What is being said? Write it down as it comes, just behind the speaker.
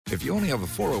If you only have a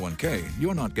 401k,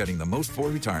 you're not getting the most for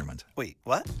retirement. Wait,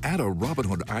 what? Add a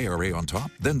Robinhood IRA on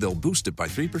top, then they'll boost it by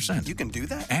 3%. You can do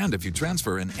that? And if you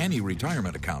transfer in any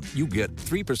retirement account, you get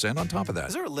 3% on top of that.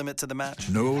 Is there a limit to the match?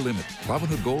 No limit.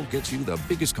 Robinhood Gold gets you the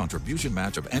biggest contribution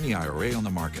match of any IRA on the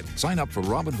market. Sign up for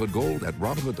Robinhood Gold at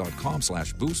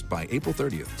Robinhood.com/boost by April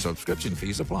 30th. Subscription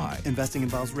fees apply. Investing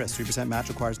involves risk. 3% match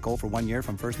requires gold for 1 year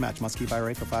from first match. Must keep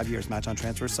IRA for 5 years. Match on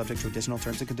transfers subject to additional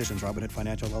terms and conditions. Robinhood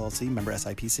Financial LLC, member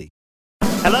SIPC.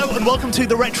 Hello and welcome to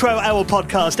the Retro Hour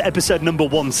podcast, episode number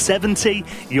 170,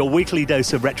 your weekly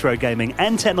dose of retro gaming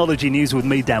and technology news with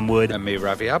me, Dan Wood. And me,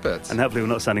 Ravi Abbott. And hopefully we're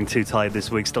not sounding too tired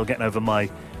this week, still getting over my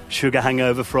sugar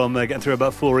hangover from getting through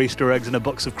about 4 Easter eggs and a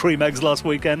box of cream eggs last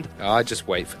weekend. I just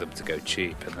wait for them to go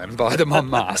cheap and then buy them en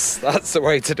masse. That's the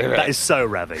way to do it. That is so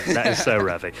Ravi. That is so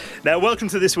Ravi. Now, welcome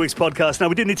to this week's podcast. Now,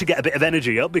 we do need to get a bit of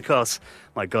energy up because,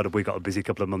 my God, have we got a busy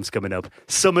couple of months coming up.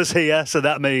 Summer's here, so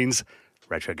that means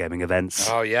retro gaming events.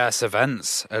 Oh, yes,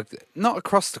 events. Not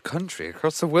across the country,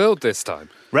 across the world this time.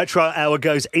 Retro Hour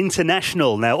goes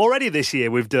international. Now, already this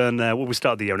year, we've done, we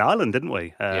started the year in Ireland, didn't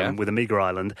we? With Amiga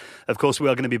Ireland. Of course, we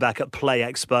are going to be back at Play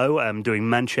Expo, doing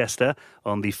Manchester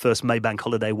on the first May Bank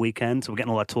holiday weekend. So we're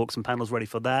getting all our talks and panels ready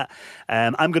for that.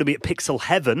 I'm going to be at Pixel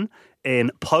Heaven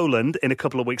in Poland in a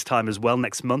couple of weeks' time as well,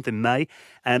 next month in May.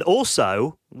 And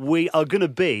also, we are going to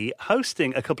be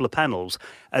hosting a couple of panels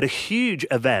at a huge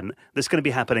event that's going to be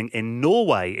happening in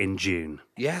Norway in June.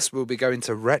 Yes, we'll be going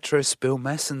to Retro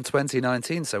Spillmessen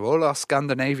 2019, so all our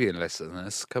Scandinavian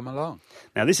listeners, come along.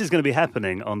 Now, this is going to be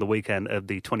happening on the weekend of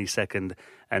the 22nd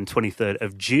and 23rd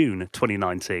of June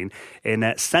 2019 in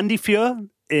Sandefjord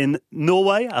in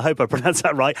Norway. I hope I pronounced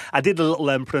that right. I did a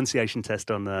little pronunciation test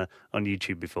on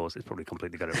YouTube before, so it's probably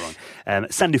completely got it wrong.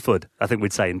 Sandefjord, I think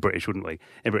we'd say in British, wouldn't we?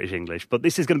 In British English. But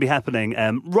this is going to be happening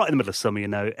right in the middle of summer,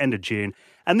 end of June.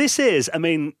 And this is,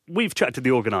 we've chatted to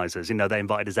the organisers. They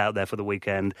invited us out there for the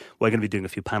weekend. We're going to be doing a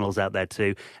few panels out there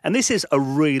too. And this is a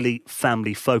really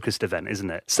family-focused event, isn't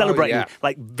it? Celebrating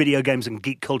like video games and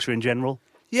geek culture in general.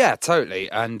 Yeah, totally.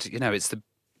 And, it's the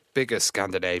biggest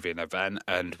Scandinavian event,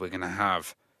 and we're going to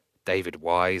have David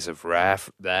Wise of Rare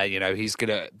there. He's going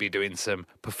to be doing some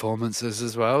performances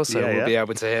as well, so we'll be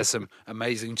able to hear some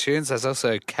amazing tunes. There's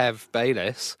also Kev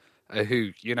Bayliss,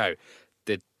 who,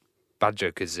 did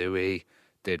Banjo-Kazooie,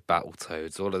 did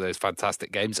Battletoads, all of those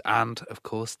fantastic games, and, of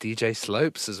course, DJ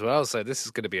Slopes as well, so this is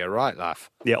going to be a right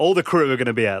laugh. Yeah, all the crew are going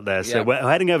to be out there, so we're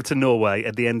heading over to Norway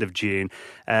at the end of June.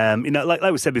 Like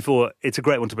we said before, it's a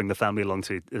great one to bring the family along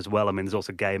to as well. There's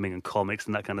also gaming and comics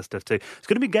and that kind of stuff too. There's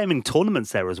going to be gaming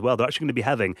tournaments there as well. They're actually going to be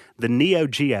having the Neo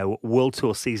Geo World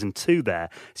Tour Season 2 there,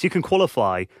 so you can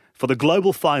qualify for the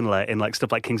global final in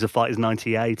stuff like Kings of Fighters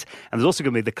 98, and there's also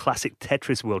going to be the classic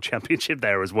Tetris World Championship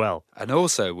there as well. And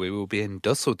also, we will be in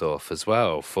Dusseldorf as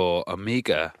well for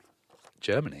Amiga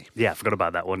Germany. Yeah, I forgot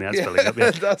about that one. Yeah, it's filling up. Yeah.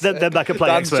 Then back at Play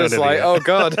Dan's Expo. Just like, oh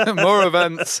God, more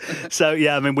events. So,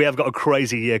 we have got a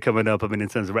crazy year coming up, in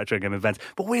terms of retro game events.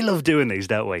 But we love doing these,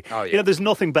 don't we? Oh, yeah. There's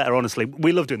nothing better, honestly.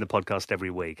 We love doing the podcast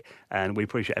every week, and we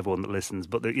appreciate everyone that listens.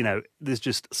 But, there's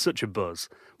just such a buzz.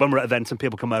 When we're at events and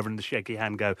people come over and the shaky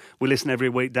hand go, we listen every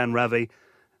week, Dan Ravi.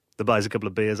 The buys a couple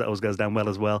of beers, that always goes down well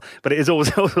as well. But it is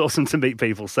always awesome to meet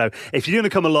people. So if you're going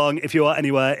to come along, if you are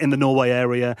anywhere in the Norway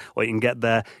area, or you can get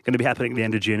there, going to be happening at the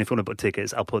end of June. If you want to book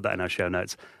tickets, I'll put that in our show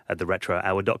notes at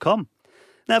theretrohour.com.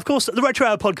 Now, of course, the Retro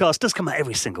Hour podcast does come out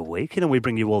every single week. We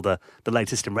bring you all the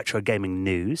latest in retro gaming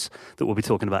news that we'll be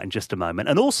talking about in just a moment.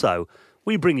 And also,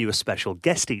 we bring you a special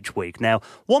guest each week. Now,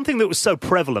 one thing that was so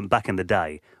prevalent back in the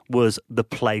day was the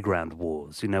playground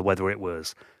wars, whether it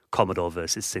was Commodore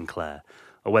versus Sinclair,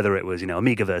 or whether it was,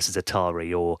 Amiga versus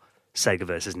Atari or Sega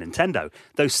versus Nintendo.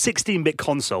 Those 16-bit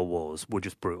console wars were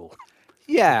just brutal.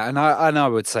 Yeah, and I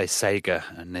would say Sega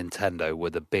and Nintendo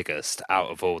were the biggest out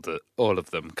of all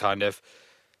of them, kind of.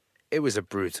 It was a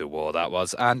brutal war, that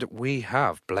was. And we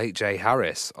have Blake J.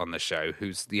 Harris on the show,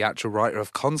 who's the actual writer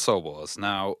of Console Wars.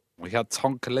 Now, we had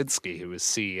Tom Kalinske, who was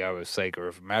CEO of Sega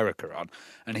of America, on,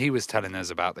 and he was telling us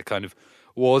about the kind of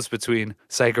wars between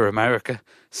Sega America,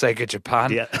 Sega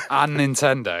Japan, and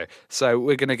Nintendo. So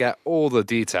we're going to get all the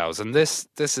details. And this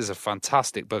is a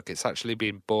fantastic book. It's actually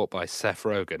been bought by Seth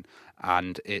Rogen,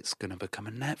 and it's going to become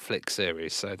a Netflix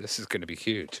series. So this is going to be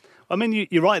huge.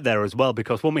 You're right there as well,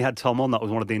 because when we had Tom on, that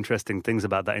was one of the interesting things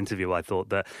about that interview. I thought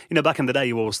that, back in the day,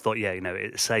 you always thought,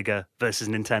 it's Sega versus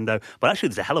Nintendo. But actually,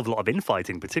 there's a hell of a lot of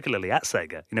infighting, particularly at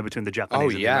Sega, between the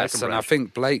Japanese and the American branch. I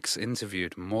think Blake's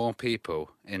interviewed more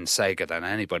people in Sega than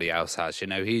anybody else has.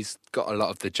 He's got a lot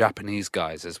of the Japanese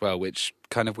guys as well, which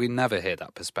kind of we never hear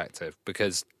that perspective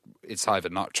because it's either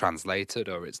not translated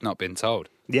or it's not been told.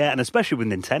 Yeah, and especially with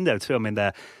Nintendo too. I mean,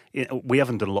 we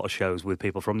haven't done a lot of shows with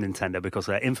people from Nintendo because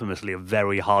they're infamously a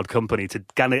very hard company to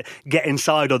kind of get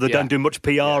inside, or they don't do much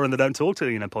PR and they don't talk to,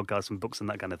 podcasts and books and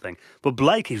that kind of thing. But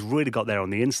Blake, he's really got there on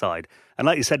the inside. And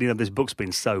like you said, this book's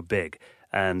been so big.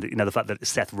 And, the fact that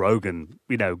Seth Rogen,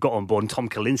 got on board, and Tom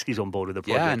Kalinski's on board with the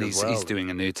project. Yeah, and he's doing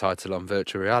a new title on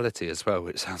virtual reality as well,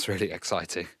 which sounds really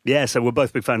exciting. Yeah, so we're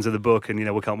both big fans of the book, and,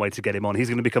 we can't wait to get him on. He's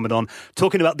going to be coming on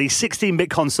talking about the 16-bit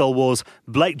console wars.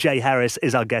 Blake J. Harris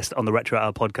is our guest on the Retro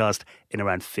Hour podcast in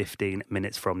around 15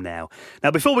 minutes from now.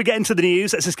 Now, before we get into the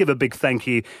news, let's just give a big thank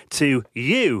you to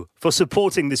you for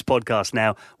supporting this podcast.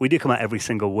 Now, we do come out every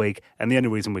single week, and the only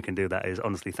reason we can do that is,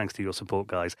 honestly, thanks to your support,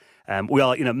 guys. We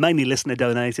are, mainly listener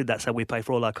donated. That's how we pay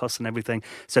for all our costs and everything.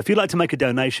 So if you'd like to make a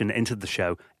donation into the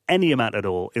show, any amount at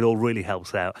all, it all really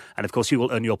helps out. And of course, you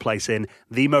will earn your place in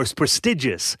the most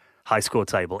prestigious high score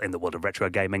table in the world of retro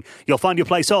gaming. You'll find your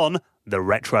place on the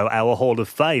Retro Hour Hall of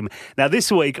Fame. Now,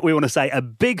 this week, we want to say a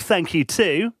big thank you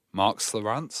to Mark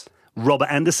Slorance, Robert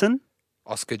Anderson,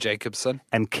 Oscar Jacobson,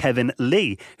 and Kevin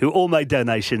Lee, who all made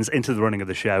donations into the running of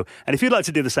the show. And if you'd like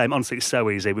to do the same, honestly, it's so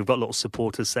easy. We've got a little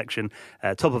supporters section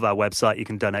top of our website. You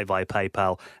can donate via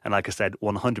PayPal. And like I said,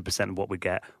 100% of what we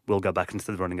get will go back into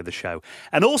the running of the show.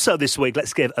 And also this week,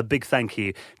 let's give a big thank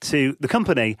you to the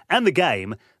company and the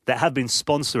game that have been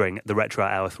sponsoring the Retro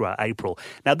Hour throughout April.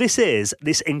 Now, this is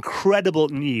this incredible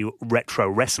new retro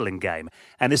wrestling game,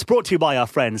 and it's brought to you by our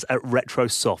friends at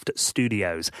RetroSoft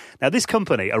Studios. Now, this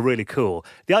company are really cool.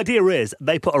 The idea is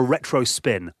they put a retro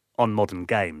spin on modern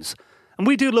games. And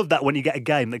we do love that when you get a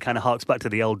game that kind of harks back to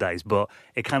the old days, but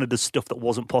it kind of does stuff that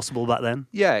wasn't possible back then.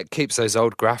 Yeah, it keeps those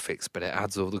old graphics, but it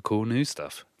adds all the cool new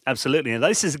stuff. Absolutely. And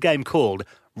this is a game called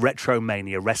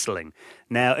Retromania Wrestling.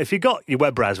 Now, if you've got your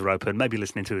web browser open, maybe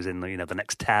listening to us in the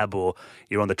next tab, or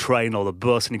you're on the train or the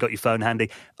bus and you've got your phone handy,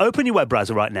 open your web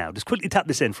browser right now. Just quickly tap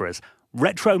this in for us,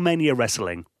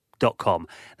 retromaniawrestling.com.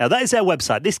 Now, that is our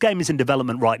website. This game is in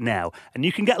development right now, and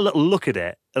you can get a little look at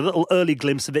it, a little early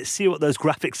glimpse of it, see what those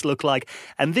graphics look like.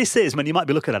 And this is, when you might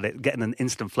be looking at it, getting an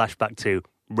instant flashback to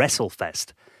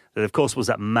WrestleFest. That, of course, was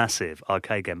that massive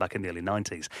arcade game back in the early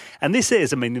 90s. And this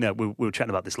is, we were chatting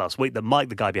about this last week, that Mike,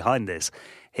 the guy behind this,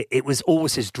 it was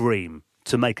always his dream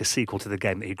to make a sequel to the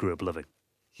game that he grew up loving.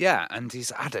 Yeah, and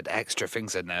he's added extra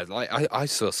things in there. Like I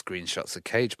saw screenshots of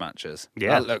cage matches.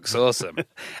 Yeah. That looks awesome.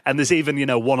 And there's even,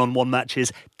 one-on-one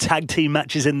matches, tag team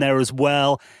matches in there as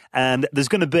well. And there's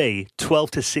going to be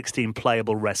 12 to 16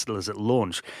 playable wrestlers at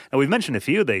launch. Now, we've mentioned a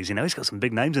few of these. He's got some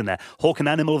big names in there. Hawk and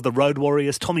Animal of the Road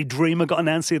Warriors. Tommy Dreamer got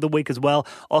announced the other week as well.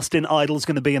 Austin Idol's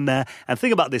going to be in there. And the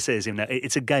thing about this is,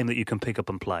 it's a game that you can pick up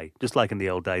and play, just like in the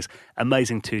old days.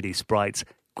 Amazing 2D sprites.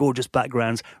 Gorgeous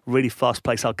backgrounds, really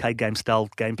fast-paced arcade game-style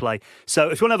gameplay. So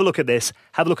if you want to have a look at this,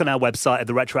 have a look on our website at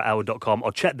theretrohour.com,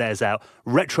 or check theirs out,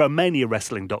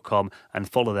 retromaniawrestling.com, and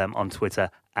follow them on Twitter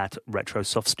at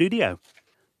RetroSoft Studio.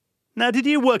 Now, did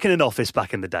you work in an office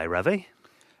back in the day, Ravi?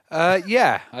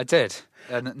 Yeah, I did.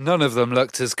 And none of them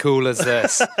looked as cool as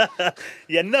this.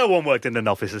 Yeah, no one worked in an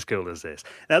office as cool as this.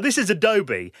 Now, this is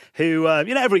Adobe, who,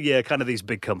 every year, kind of these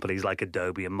big companies like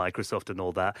Adobe and Microsoft and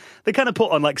all that, they kind of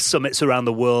put on, summits around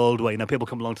the world where, people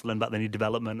come along to learn about their new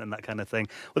development and that kind of thing.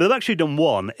 Well, they've actually done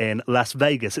one in Las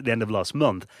Vegas at the end of last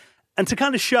month. And to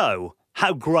kind of show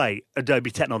how great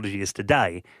Adobe technology is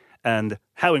today, and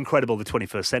how incredible the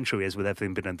 21st century is with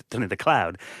everything being done in the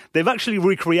cloud, they've actually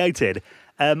recreated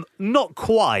not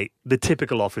quite the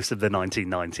typical office of the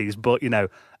 1990s, but,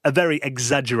 a very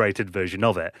exaggerated version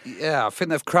of it. Yeah, I think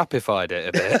they've crapified it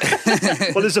a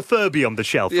bit. Well, there's a Furby on the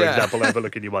shelf, for example,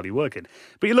 overlooking you while you're working.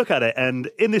 But you look at it, and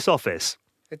in this office,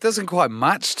 it doesn't quite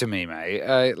match to me, mate.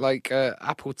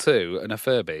 Apple II and a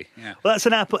Furby. Yeah. Well, that's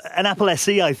an Apple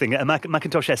SE, I think, a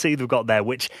Macintosh SE they've got there,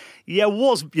 which,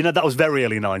 was, that was very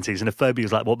early 90s, and a Furby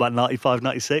was about 95,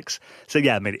 96? So,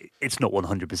 yeah, it's not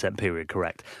 100% period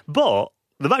correct. But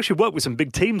they've actually worked with some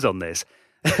big teams on this.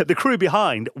 The crew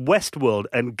behind Westworld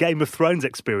and Game of Thrones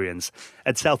experience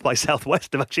at South by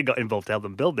Southwest have actually got involved to help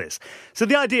them build this. So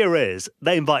the idea is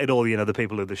they invited all, the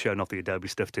people who they're showing off the Adobe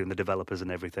stuff to and the developers and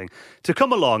everything to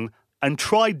come along and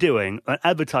try doing an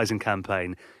advertising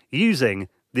campaign using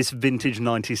this vintage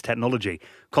 90s technology,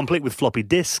 complete with floppy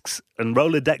disks and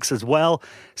Rolodex as well.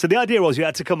 So the idea was you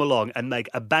had to come along and make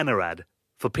a banner ad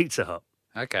for Pizza Hut.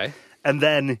 Okay. And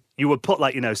then you would put,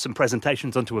 some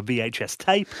presentations onto a VHS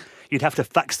tape. You'd have to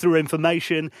fax through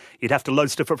information. You'd have to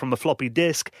load stuff up from a floppy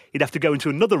disk. You'd have to go into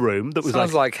another room that was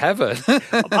sounds like heaven.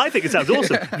 I think it sounds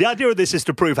awesome. Yeah. The idea of this is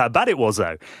to prove how bad it was,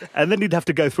 though. And then you'd have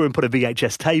to go through and put a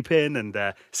VHS tape in and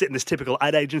sit in this typical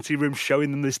ad agency room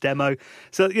showing them this demo.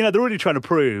 So, they're really trying to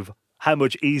prove how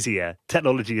much easier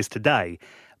technology is today.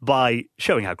 by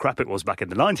showing how crap it was back in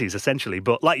the 90s, essentially.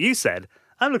 But like you said,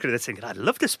 I'm looking at this thinking, I'd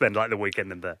love to spend like the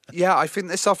weekend in there. Yeah, I think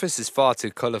this office is far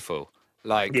too colourful.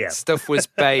 Like, stuff was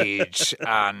beige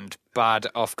and bad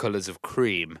off colours of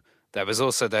cream. There was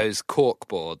also those cork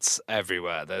boards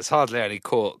everywhere. There's hardly any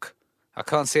cork. I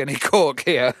can't see any cork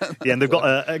here. Yeah, and they've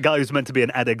got a guy who's meant to be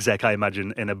an ad exec, I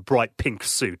imagine, in a bright pink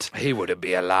suit. He wouldn't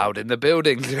be allowed in the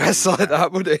building dressed like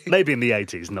that, would he? Maybe in the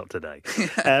 80s, not today.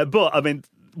 But, I mean,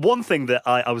 one thing that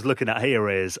I was looking at here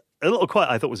is a little quite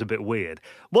I thought was a bit weird.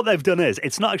 What they've done is,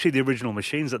 it's not actually the original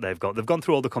machines that they've got. They've gone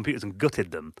through all the computers and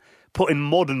gutted them, put in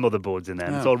modern motherboards in there,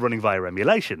 and it's all running via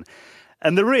emulation.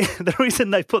 And the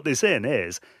reason they've put this in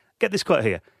is, get this quote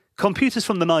here, computers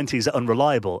from the 90s are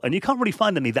unreliable, and you can't really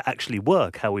find any that actually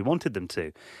work how we wanted them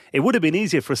to. It would have been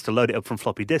easier for us to load it up from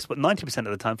floppy disks, but 90%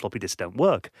 of the time floppy disks don't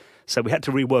work. So we had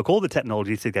to rework all the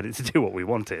technology to get it to do what we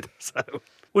wanted. So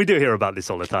we do hear about this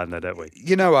all the time, though, don't we?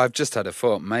 You know, I've just had a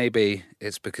thought. Maybe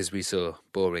it's because we saw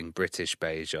boring British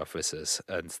beige officers,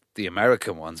 and the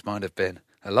American ones might have been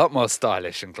a lot more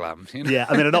stylish and glam. You know? Yeah,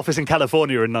 I mean, an office in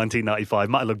California in 1995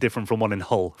 might look different from one in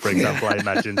Hull, for example, I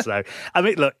imagine. So, I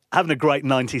mean, look, having a great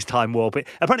 90s time warp.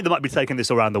 Apparently, they might be taking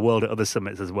this around the world at other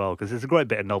summits as well, because it's a great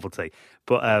bit of novelty.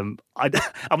 But I'm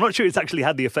not sure it's actually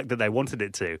had the effect that they wanted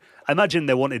it to. I imagine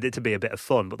they wanted it to be a bit of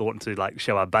fun, but they wanted to like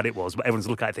show how bad it was. But everyone's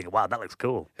looking at it thinking, wow, that looks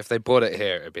cool. If they bought it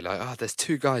here, it'd be like, oh, there's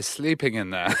two guys sleeping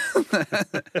in there.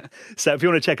 So if you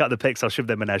want to check out the pics, I'll shove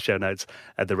them in our show notes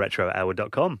at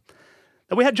theretrohour.com.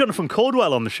 And we had Jonathan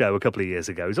Caldwell on the show a couple of years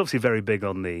ago. He's obviously very big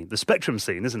on the Spectrum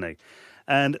scene, isn't he?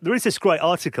 And there is this great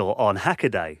article on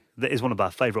Hackaday that is one of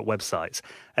our favourite websites.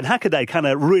 And Hackaday kind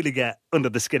of really get under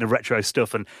the skin of retro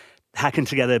stuff and hacking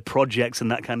together projects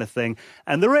and that kind of thing.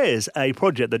 And there is a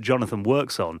project that Jonathan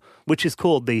works on, which is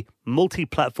called the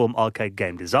Multi-Platform Arcade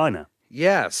Game Designer.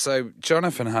 Yeah, so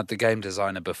Jonathan had the game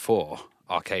designer before,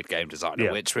 Arcade Game Designer,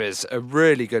 which was a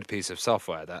really good piece of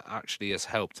software that actually has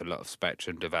helped a lot of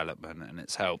Spectrum development, and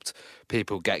it's helped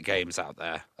people get games out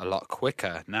there a lot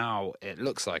quicker. Now it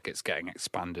looks like it's getting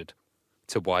expanded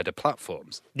to wider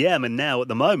platforms. Yeah, I mean, now at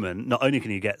the moment, not only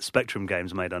can you get Spectrum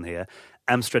games made on here,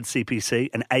 Amstrad CPC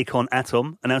and Acorn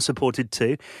Atom are now supported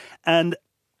too. And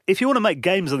if you want to make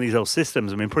games on these old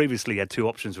systems, I mean, previously you had two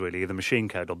options really, either machine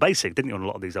code or basic, didn't you, on a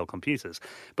lot of these old computers?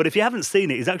 But if you haven't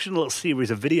seen it, it's actually a little series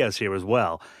of videos here as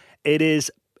well. It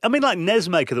is, I mean, like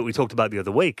NESmaker that we talked about the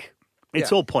other week.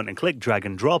 It's all point and click, drag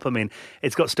and drop. I mean,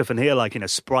 it's got stuff in here like, you know,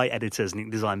 sprite editors, and you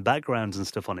can design backgrounds and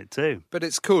stuff on it too. But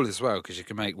it's cool as well because you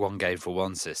can make one game for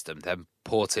one system, then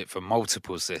port it for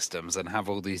multiple systems and have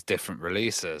all these different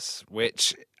releases,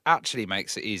 which actually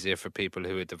makes it easier for people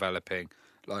who are developing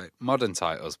like modern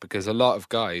titles, because a lot of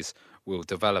guys will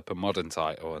develop a modern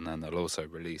title and then they'll also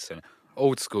release an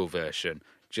old school version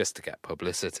just to get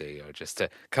publicity or just to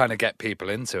kind of get people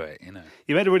into it, you know.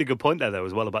 You made a really good point there, though,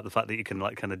 as well, about the fact that you can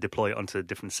like kind of deploy it onto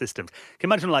different systems. Can you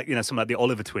imagine, like, you know, something like the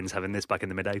Oliver twins having this back in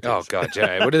the mid-80s? Oh, God,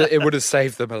 yeah. It would have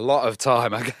saved them a lot of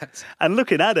time, I guess. And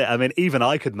looking at it, I mean, even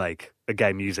I could make a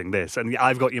game using this. And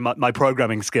I've got my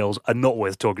programming skills are not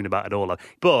worth talking about at all.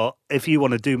 But if you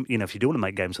want to do, you know, if you do want to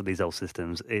make games with these old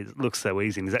systems, it looks so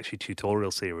easy. And there's actually a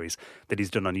tutorial series that he's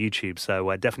done on YouTube.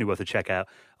 So definitely worth a check out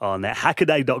on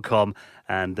hackaday.com.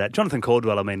 And Jonathan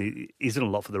Caldwell, I mean, he's done a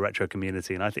lot for the retro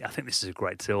community. And I think this is a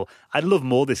great tool. I'd love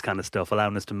more of this kind of stuff,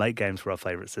 allowing us to make games for our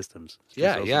favourite systems.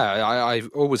 Yeah, awesome. I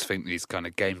always think these kind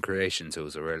of game creation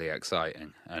tools are really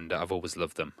exciting. And I've always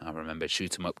loved them. I remember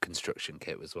Shoot 'em Up Construction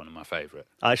Kit was one of my favourite.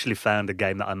 I actually found a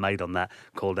game that I made on that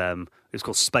called it's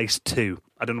called Space 2.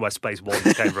 I don't know where Space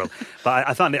 1 came from, but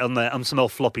I found it on some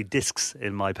old floppy disks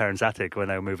in my parents' attic when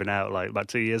they were moving out like about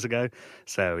 2 years ago.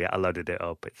 So yeah, I loaded it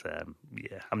up. It's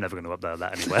I'm never going to upload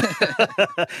that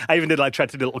anywhere. I even tried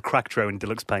to do a little crack throw in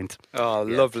Deluxe Paint. Oh,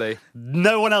 yeah. Lovely.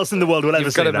 No one else in the world will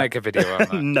ever see that. You've got to make a video on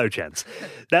that. No chance.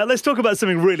 Now let's talk about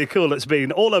something really cool that's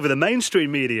been all over the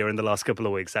mainstream media in the last couple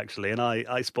of weeks, actually. And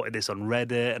I spotted this on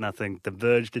Reddit, and I think The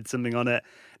Verge did something on it.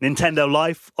 Nintendo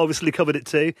Life obviously covered it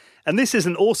too. And this is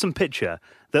an awesome picture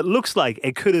that looks like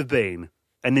it could have been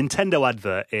a Nintendo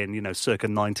advert in, you know, circa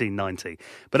 1990.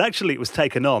 But actually it was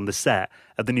taken on the set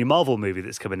of the new Marvel movie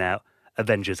that's coming out,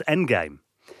 Avengers Endgame.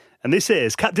 And this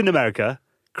is Captain America,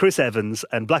 Chris Evans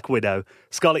and Black Widow,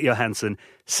 Scarlett Johansson,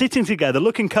 sitting together,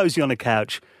 looking cozy on a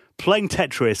couch, playing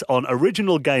Tetris on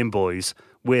original Game Boys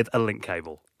with a link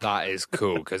cable. That is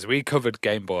cool, because we covered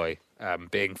Game Boy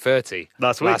being 30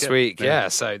 last week. Yeah,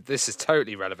 so this is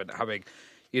totally relevant, having,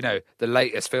 you know, the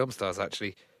latest film stars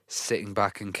actually sitting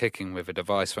back and kicking with a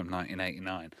device from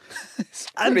 1989. It's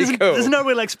pretty cool. There's no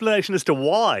real explanation as to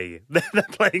why they're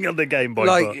playing on the Game Boy.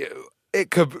 Like, it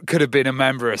could have been a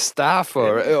member of staff,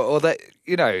 or they,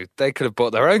 they could have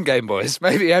bought their own Game Boys.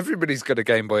 Maybe everybody's got a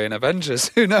Game Boy in Avengers.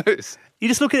 Who knows? You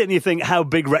just look at it and you think how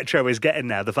big retro is getting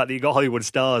now. The fact that you got Hollywood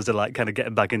stars are like kind of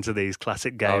getting back into these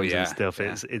classic games and stuff.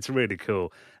 Yeah. It's really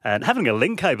cool. And having a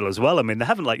link cable as well. I mean, they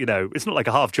haven't it's not like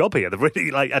a half job here. They've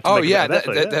really had to make a bit of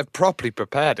effort, they've properly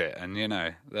prepared it, and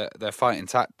they're fighting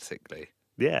tactically.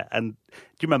 Yeah, and do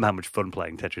you remember how much fun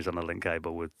playing Tetris on a link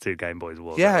cable with 2 Game Boys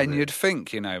was? Yeah, and you'd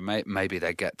think, maybe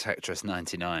they get Tetris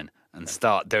 99 and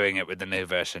start doing it with the new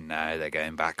version. No, they're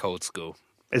going back old school.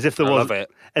 As if I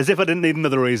didn't need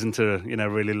another reason to,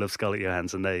 really love Scarlett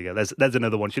Johansson. There you go. There's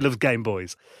another one. She loves Game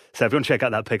Boys. So if you want to check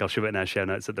out that pic, I'll shove it in our show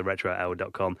notes at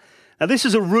theretrohour.com. Now, this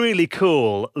is a really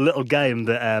cool little game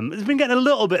that has been getting a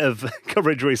little bit of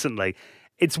coverage recently.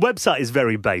 Its website is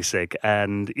very basic,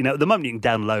 and at the moment you can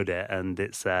download it, and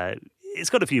it's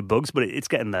got a few bugs, but it's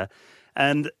getting there.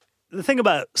 And the thing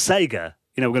about Sega,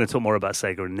 we're going to talk more about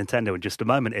Sega and Nintendo in just a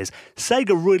moment, is Sega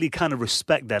really kind of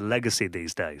respect their legacy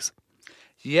these days.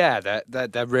 Yeah,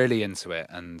 they're really into it,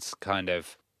 and kind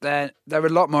of they're a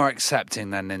lot more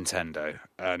accepting than Nintendo,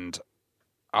 and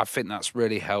I think that's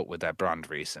really helped with their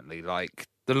brand recently. Like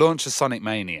the launch of Sonic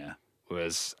Mania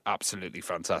was absolutely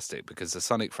fantastic because the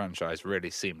Sonic franchise really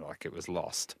seemed like it was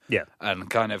lost. Yeah. And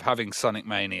kind of having Sonic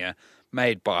Mania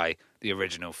made by the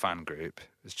original fan group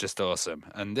is just awesome.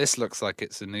 And this looks like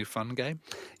it's a new fun game.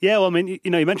 Yeah, well, I mean,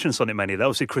 you mentioned Sonic Mania. There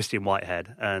obviously Christian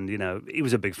Whitehead, and, he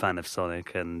was a big fan of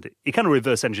Sonic, and he kind of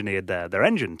reverse engineered their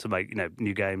engine to make,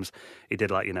 new games. He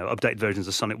did, updated versions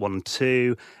of Sonic 1 and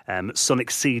 2,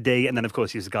 Sonic CD, and then, of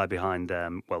course, he was the guy behind,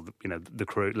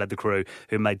 the crew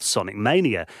who made Sonic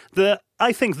Mania.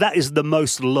 I think that is the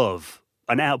most love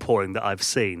and outpouring that I've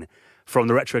seen from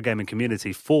the retro gaming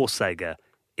community for Sega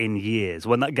in years.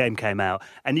 When that game came out,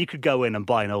 and you could go in and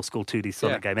buy an old school 2D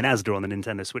Sonic game in Asda on the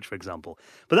Nintendo Switch, for example.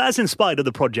 But that has inspired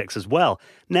other projects as well.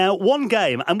 Now, one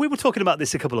game, and we were talking about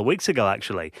this a couple of weeks ago,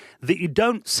 actually, that you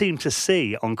don't seem to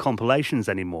see on compilations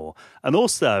anymore, and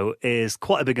also is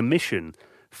quite a big omission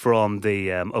from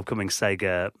the upcoming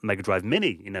Sega Mega Drive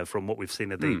Mini, from what we've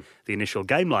seen of the initial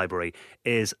game library,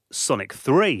 is Sonic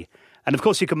 3. And, of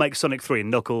course, you can make Sonic 3 and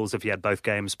Knuckles if you had both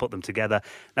games, put them together.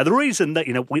 Now, the reason that,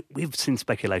 we've seen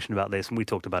speculation about this, and we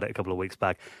talked about it a couple of weeks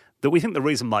back, that we think the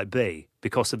reason might be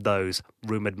because of those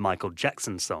rumoured Michael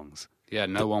Jackson songs. Yeah,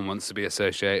 no one wants to be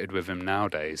associated with him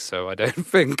nowadays, so I don't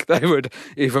think they would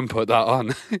even put that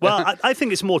on. Well, I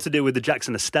think it's more to do with the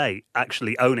Jackson estate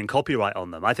actually owning copyright on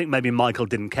them. I think maybe Michael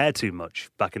didn't care too much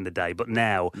back in the day, but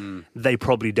now they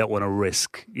probably don't want to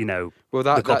risk, the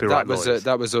copyright lawyers.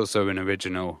 That was also an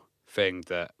original thing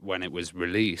that when it was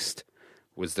released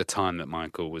was the time that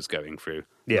Michael was going through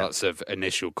lots of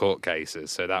initial court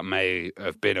cases. So that may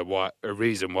have been a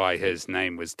reason why his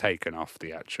name was taken off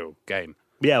the actual game.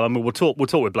 Yeah, I mean, we'll talk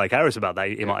with Blake Harris about that.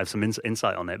 He might have some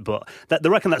insight on it. But they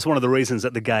reckon that's one of the reasons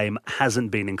that the game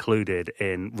hasn't been included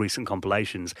in recent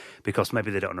compilations, because maybe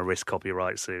they don't want to risk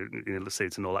copyright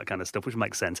suits and all that kind of stuff, which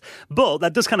makes sense. But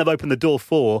that does kind of open the door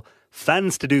for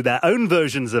fans to do their own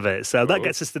versions of it. So that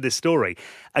gets us to this story.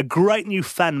 A great new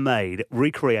fan-made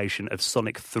recreation of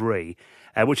Sonic 3,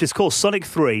 which is called Sonic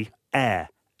 3 Air,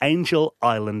 Angel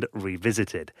Island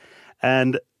Revisited.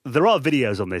 And there are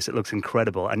videos on this. It looks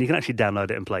incredible, and you can actually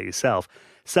download it and play it yourself.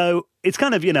 So it's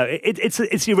kind of,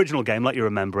 it's the original game like you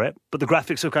remember it, but the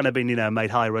graphics have kind of been,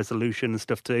 made high resolution and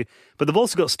stuff too. But they've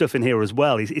also got stuff in here as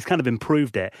well. He's kind of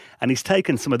improved it, and he's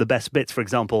taken some of the best bits. For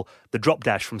example, the drop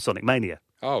dash from Sonic Mania.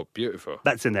 Oh, beautiful.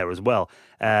 That's in there as well.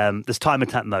 There's time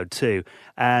attack mode too,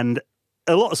 and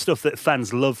a lot of stuff that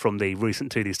fans love from the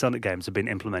recent 2D Sonic games have been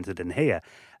implemented in here.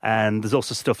 And there's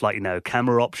also stuff like,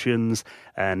 camera options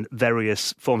and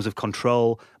various forms of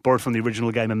control borrowed from the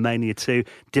original game in Mania 2,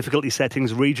 difficulty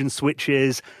settings, region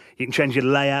switches. You can change your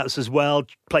layouts as well,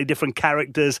 play different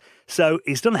characters. So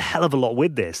he's done a hell of a lot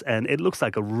with this, and it looks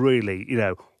like a really,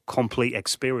 complete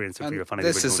experience if you're a fan of the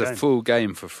original game. This is a full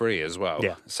game for free as well.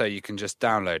 Yeah. So you can just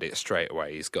download it straight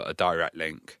away. He's got a direct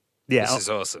link. Yeah, this is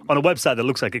awesome. On a website that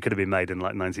looks like it could have been made in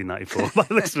like 1994. By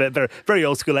the looks of it, very, very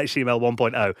old school HTML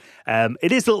 1.0.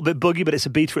 It is a little bit buggy, but it's a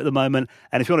beta at the moment.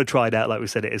 And if you want to try it out, like we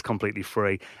said, it is completely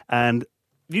free. And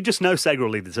you just know Sega will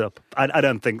leave this up. I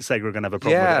don't think Sega are going to have a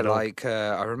problem with it at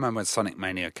all. I remember when Sonic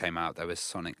Mania came out, there was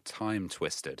Sonic Time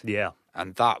Twisted. Yeah.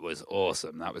 And that was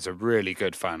awesome. That was a really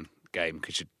good fan game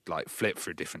because you like flip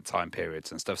through different time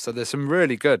periods and stuff. So there's some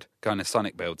really good kind of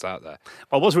Sonic builds out there.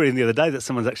 I was reading the other day that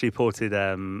someone's actually ported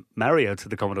Mario to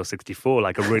the Commodore 64,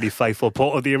 like a really faithful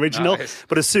port of the original. Nice.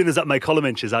 But as soon as that made column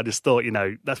inches, I just thought,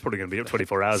 that's probably going to be up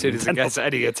 24 hours. As soon as it gets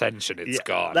any attention, it's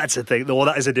gone. That's the thing. Well,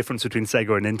 that is a difference between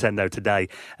Sega and Nintendo today,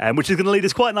 which is going to lead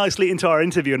us quite nicely into our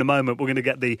interview in a moment. We're going to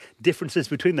get the differences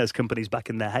between those companies back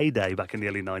in their heyday, back in the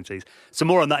early 90s. So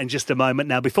more on that in just a moment.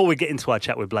 Now, before we get into our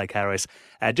chat with Blake Harris,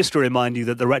 just to remind you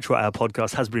that the Retro Hour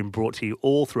podcast has been brought to you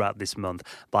all throughout this month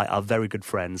by our very good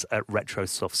friends at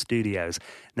RetroSoft Studios.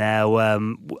 Now,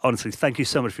 honestly, thank you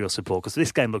so much for your support, because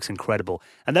this game looks incredible.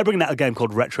 And they're bringing out a game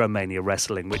called Retromania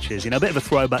Wrestling, which is, a bit of a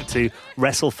throwback to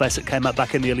WrestleFest that came out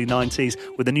back in the early 90s,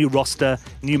 with a new roster,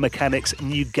 new mechanics,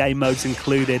 new game modes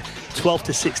included, 12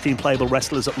 to 16 playable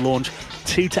wrestlers at launch,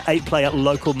 2 to 8 player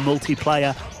local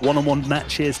multiplayer, one-on-one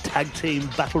matches, tag team,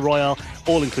 battle royale,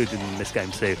 all included in this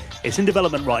game too. It's in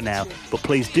development right now, but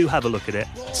please do have a look at it.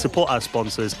 Support our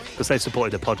sponsors, because they've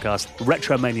supported the podcast,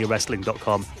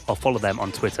 retromaniawrestling.com, or follow them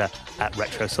on Twitter at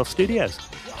RetroSoft Studios.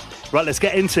 Right, let's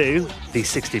get into the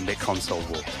 16-bit console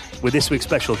war with this week's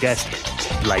special guest,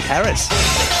 Blake Harris.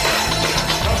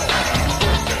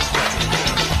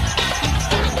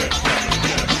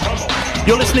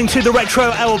 You're listening to the Retro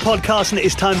Hour podcast, and it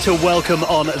is time to welcome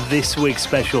on this week's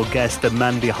special guest, the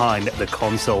man behind the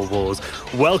console wars.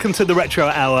 Welcome to the Retro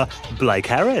Hour, Blake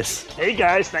Harris. Hey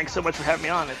guys, thanks so much for having me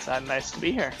on. It's nice to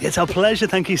be here. It's our pleasure.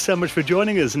 Thank you so much for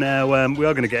joining us. Now, we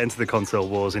are going to get into the console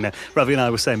wars. Ravi and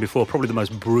I were saying before, probably the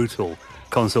most brutal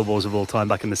console wars of all time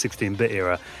back in the 16-bit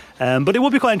era. But it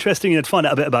would be quite interesting to find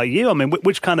out a bit about you. I mean,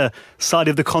 which kind of side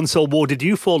of the console war did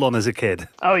you fall on as a kid?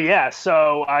 Oh, yeah.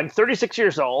 So I'm 36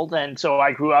 years old, and so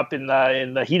I grew up in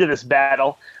the heat of this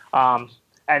battle.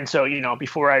 And so,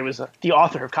 before I was the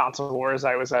author of Console Wars,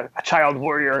 I was a child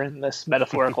warrior in this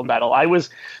metaphorical battle.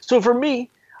 So for me,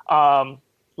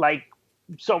 like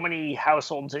so many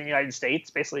households in the United States,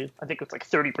 basically, I think it's like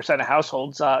 30% of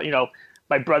households,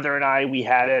 my brother and I, we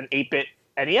had an 8-bit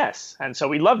NES, and so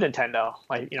we loved Nintendo.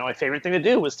 My favorite thing to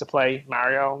do was to play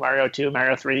Mario, Mario 2,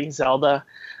 Mario 3, Zelda,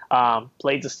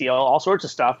 Blades of Steel, all sorts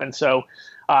of stuff. And so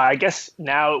I guess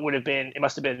now it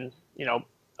must have been,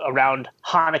 around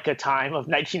Hanukkah time of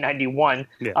 1991,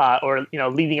 or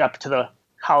leading up to the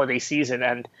holiday season.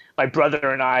 And my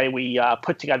brother and I, we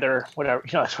put together whatever,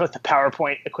 sort of the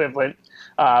PowerPoint equivalent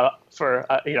for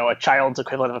a child's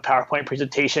equivalent of a PowerPoint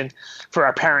presentation for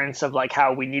our parents of like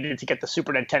how we needed to get the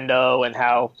Super Nintendo, and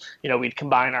how we'd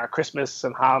combine our Christmas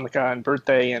and Hanukkah and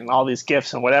birthday and all these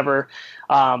gifts and whatever.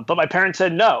 But my parents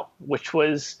said no, which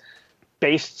was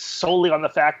based solely on the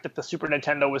fact that the Super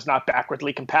Nintendo was not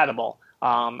backwardly compatible.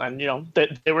 And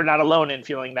they were not alone in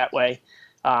feeling that way.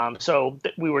 So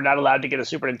we were not allowed to get a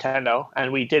Super Nintendo,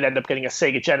 and we did end up getting a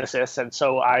Sega Genesis. And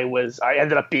so I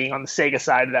ended up being on the Sega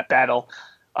side of that battle,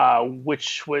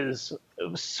 which was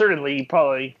certainly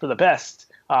probably for the best,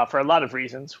 for a lot of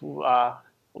reasons.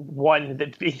 One,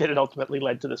 that it ultimately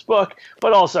led to this book,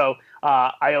 but also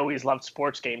I always loved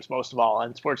sports games most of all,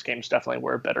 and sports games definitely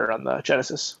were better on the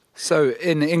Genesis. So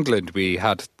in England, we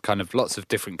had kind of lots of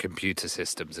different computer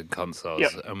systems and consoles,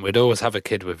 Yep. and we'd always have a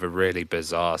kid with a really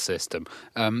bizarre system.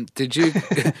 Did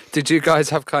you guys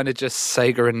have kind of just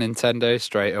Sega and Nintendo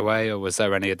straight away, or was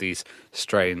there any of these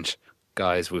strange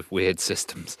guys with weird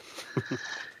systems?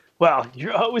 Well,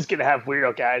 you're always going to have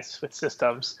weirdo guys with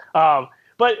systems.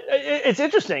 But it's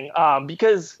interesting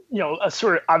because,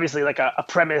 sort of obviously like a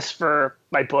premise for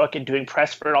my book and doing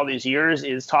press for it all these years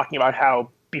is talking about how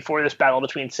before this battle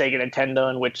between Sega and Nintendo,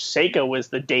 in which Sega was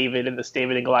the David in this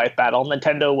David and Goliath battle,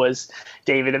 Nintendo was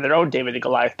David in their own David and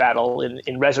Goliath battle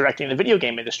in resurrecting the video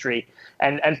game industry.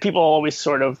 And people always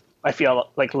sort of, I feel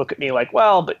like, look at me like,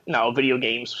 well, but no, video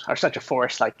games are such a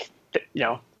force, like,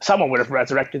 someone would have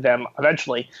resurrected them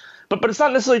eventually. But it's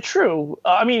not necessarily true.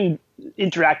 I mean,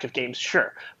 interactive games,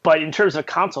 sure. But in terms of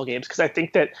console games, because I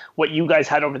think that what you guys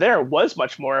had over there was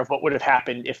much more of what would have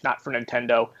happened if not for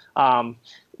Nintendo,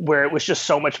 where it was just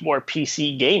so much more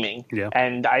PC gaming. Yeah.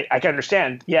 And I can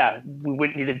understand, we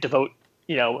wouldn't need to devote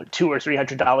 $200 or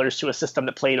 $300 to a system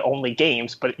that played only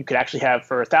games, but you could actually have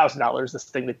for $1,000 this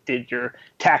thing that did your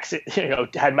tax,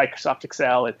 had Microsoft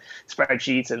Excel and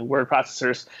spreadsheets and word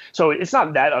processors. So it's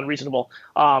not that unreasonable,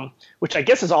 which I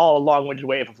guess is all a long-winded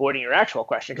way of avoiding your actual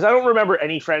question, because I don't remember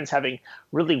any friends having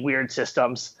really weird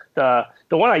systems. The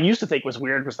one I used to think was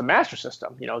weird was the Master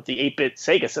System, the 8-bit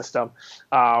Sega system,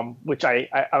 which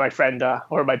my friend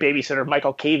or my babysitter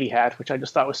Michael Cavey had, which I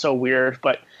just thought was so weird,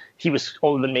 but he was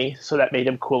older than me, so that made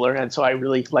him cooler, and so I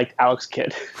really liked Alex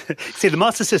Kidd. See, the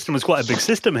Master System was quite a big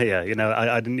system here. I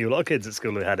didn't know a lot of kids at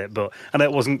school who had it, and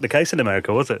it wasn't the case in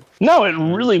America, was it? No, it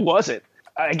really wasn't.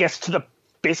 I guess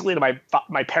basically to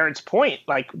my parents' point,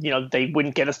 like, they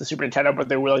wouldn't get us the Super Nintendo, but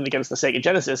they're willing to get us the Sega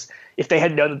Genesis. If they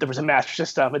had known that there was a Master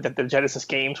System and that the Genesis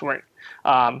games weren't,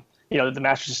 the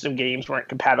Master System games weren't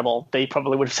compatible, they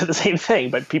probably would have said the same thing.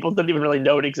 But people didn't even really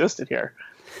know it existed here.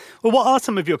 Well, what are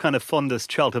some of your kind of fondest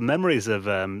childhood memories of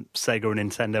Sega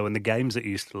and Nintendo and the games that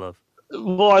you used to love?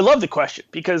 Well, I love the question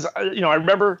because, I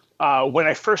remember when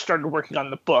I first started working on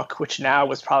the book, which now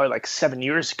was probably like 7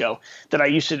 years ago, that I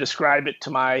used to describe it to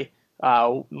my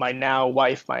now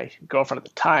wife, my girlfriend at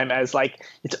the time, as like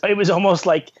it was almost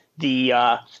like the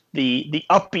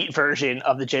upbeat version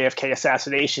of the JFK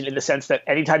assassination, in the sense that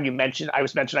anytime I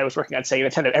was working on Sega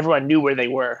Nintendo, everyone knew where they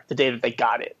were the day that they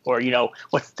got it, or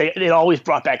it always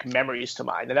brought back memories to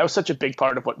mind, and that was such a big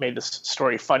part of what made this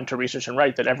story fun to research and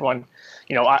write. That everyone,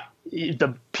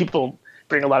 the people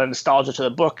bring a lot of nostalgia to the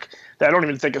book that I don't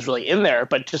even think is really in there,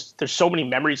 but just there's so many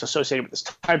memories associated with this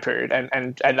time period,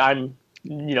 and I'm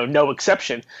no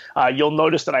exception. You'll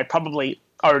notice that I probably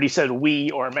already said we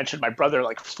or mentioned my brother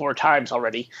like 4 times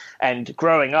already. And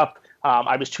growing up,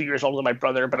 I was 2 years older than my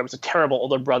brother, but I was a terrible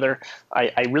older brother.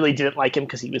 I really didn't like him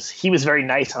because he was very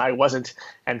nice and I wasn't,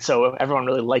 and so everyone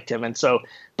really liked him. And so,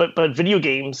 but video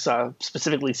games,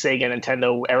 specifically Sega and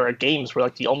Nintendo era games, were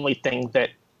like the only thing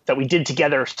that we did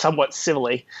together somewhat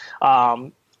civilly.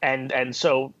 And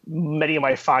so many of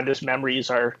my fondest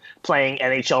memories are playing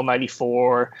NHL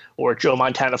 94 or Joe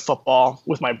Montana football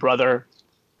with my brother.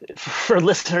 For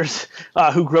listeners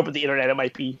who grew up with the internet, it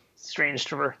might be strange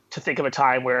to think of a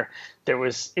time where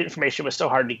information was so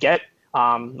hard to get.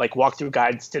 Like walkthrough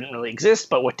guides didn't really exist,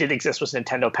 but what did exist was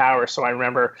Nintendo Power. So I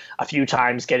remember a few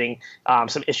times getting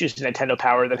some issues to Nintendo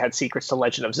Power that had secrets to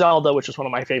Legend of Zelda, which was one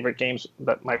of my favorite games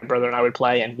that my brother and I would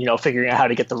play, and figuring out how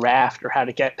to get the raft or how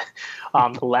to get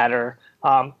the ladder.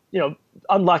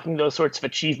 Unlocking those sorts of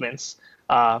achievements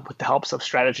with the helps of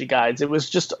strategy guides. There was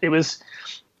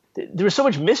so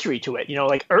much mystery to it.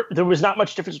 There was not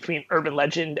much difference between urban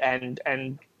legend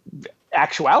and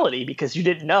actuality, because you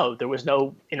didn't know. There was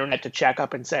no internet to check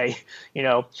up and say,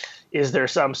 is there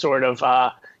some sort of,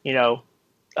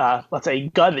 let's say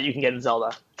gun that you can get in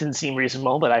Zelda? Didn't seem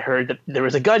reasonable, but I heard that there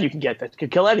was a gun you can get that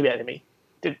could kill any enemy.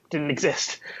 Didn't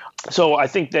exist. So I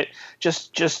think that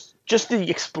just the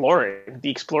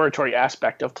exploratory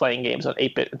aspect of playing games on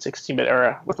 8-bit and 16-bit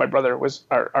era with my brother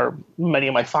are many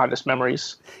of my fondest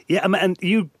memories. Yeah, and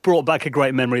you brought back a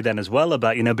great memory then as well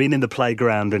about, being in the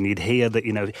playground and you'd hear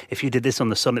that, if you did this on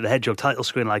the Sonic the Hedgehog title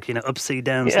screen, like, up, C,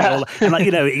 down, yeah. and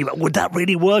like, would that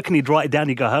really work? And you'd write it down,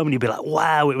 you'd go home and you'd be like,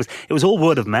 wow, it was all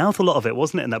word of mouth, a lot of it,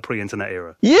 wasn't it, in that pre-internet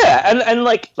era? Yeah, and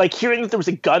like hearing that there was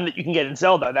a gun that you can get in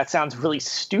Zelda, that sounds really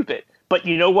stupid. But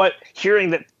you know what? Hearing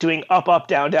that doing up, up,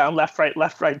 down, down, left, right,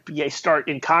 BA start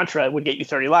in Contra would get you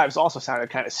 30 lives also sounded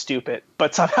kind of stupid.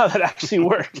 But somehow that actually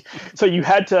worked. So you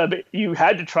had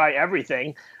to try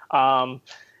everything,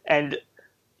 and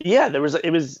yeah, it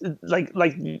was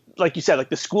like you said, like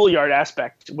the schoolyard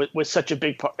aspect was such a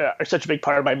big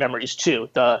part of my memories too.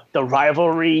 The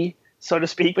rivalry, so to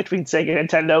speak, between Sega and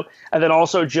Nintendo, and then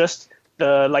also just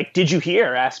the like, did you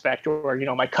hear aspect, or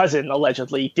my cousin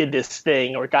allegedly did this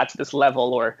thing or got to this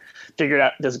level or figured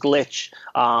out this glitch,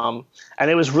 and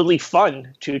it was really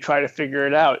fun to try to figure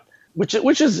it out, which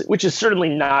is certainly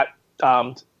not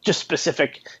just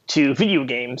specific to video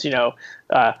games.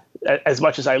 As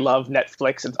much as I love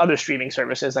Netflix and other streaming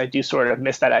services, I do sort of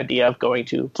miss that idea of going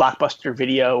to Blockbuster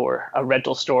Video or a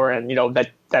rental store and that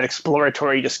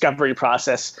exploratory discovery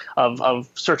process of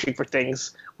searching for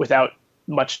things without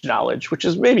much knowledge, which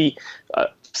is maybe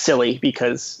silly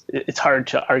because it's hard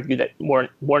to argue that more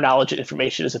knowledge and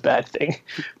information is a bad thing,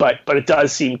 but it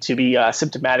does seem to be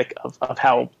symptomatic of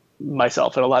how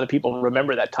myself and a lot of people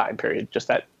remember that time period, just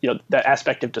that that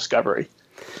aspect of discovery.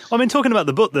 I mean, talking about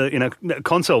the book, the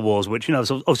Console Wars, which has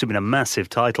obviously been a massive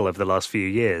title over the last few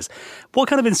years. What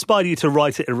kind of inspired you to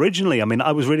write it originally? I mean,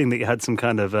 I was reading that you had some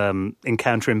kind of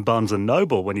encounter in Barnes and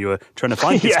Noble when you were trying to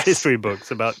find these Yes. history books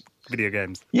about video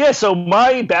games. Yeah, so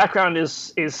my background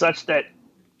is such that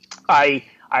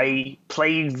I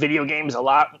played video games a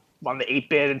lot on the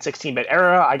 8-bit and 16-bit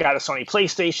era. I got a Sony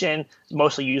PlayStation,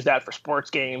 mostly used that for sports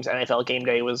games. NFL Game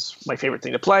Day was my favorite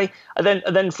thing to play. And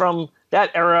then from that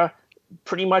era,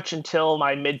 pretty much until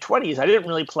my mid-20s, I didn't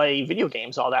really play video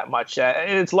games all that much.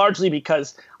 And it's largely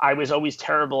because I was always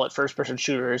terrible at first-person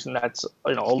shooters, and that's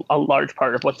a large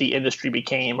part of what the industry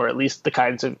became, or at least the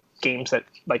kinds of games that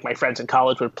like my friends in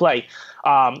college would play.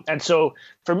 And so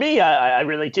for me, I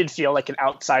really did feel like an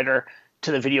outsider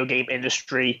to the video game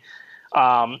industry.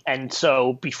 And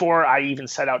so before I even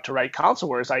set out to write Console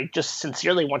Wars, I just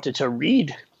sincerely wanted to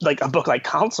read like a book like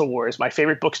Console Wars. My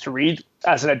favorite books to read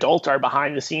as an adult are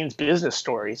behind the scenes business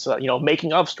stories,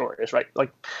 making of stories, right?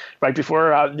 Like right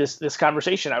before this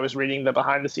conversation, I was reading the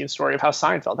behind the scenes story of how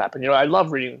Seinfeld happened. I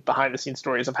love reading behind the scenes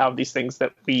stories of how these things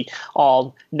that we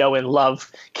all know and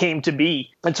love came to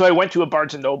be. And so I went to a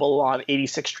Barnes & Noble on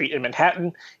 86th Street in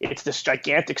Manhattan. It's this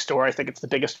gigantic store. I think it's the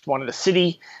biggest one in the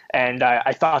city. And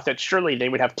I thought that surely they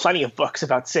would have plenty of books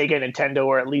about Sega and Nintendo,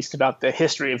 or at least about the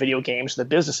history of video games, the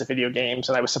business of video games.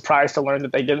 And I was surprised to learn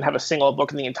that they didn't have a single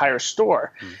book in the entire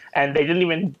store. And they didn't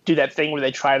even do that thing where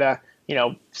they try to,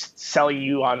 sell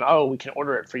you on, oh, we can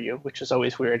order it for you, which is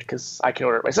always weird because I can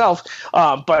order it myself.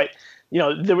 But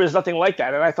there was nothing like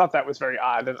that. And I thought that was very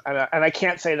odd. And I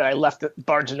can't say that I left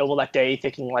Barnes & Noble that day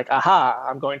thinking like, aha,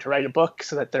 I'm going to write a book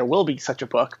so that there will be such a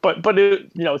book. But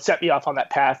it, it set me off on that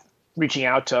path, reaching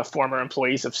out to former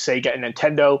employees of Sega and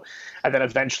Nintendo. And then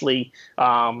eventually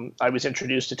I was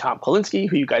introduced to Tom Kalinske,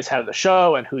 who you guys had on the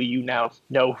show and who you now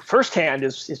know firsthand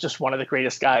is just one of the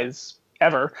greatest guys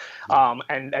ever.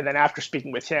 And then after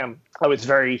speaking with him, I was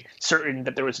very certain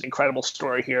that there was an incredible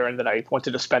story here and that I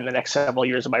wanted to spend the next several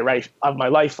years of my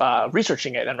life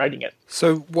researching it and writing it.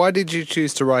 So why did you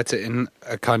choose to write it in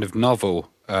a kind of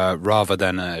novel rather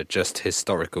than just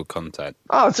historical content?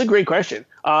 Oh, it's a great question.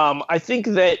 I think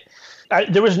that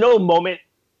there was no moment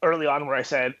early on where I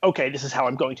said, okay, this is how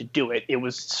I'm going to do it. It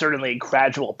was certainly a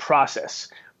gradual process.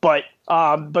 But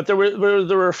there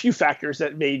were a few factors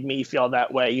that made me feel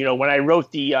that way. When I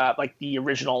wrote the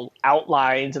original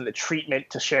outlines and the treatment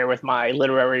to share with my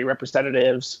literary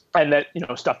representatives, and that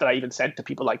stuff that I even sent to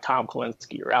people like Tom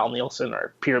Kalinske or Al Nielsen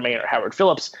or Peter Main or Howard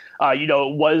Phillips,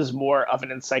 it was more of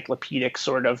an encyclopedic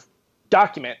sort of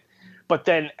document. But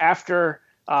then after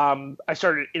I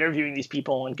started interviewing these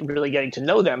people and really getting to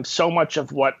know them, so much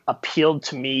of what appealed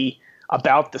to me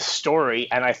about the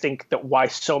story, and I think that why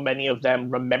so many of them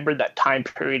remembered that time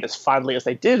period as fondly as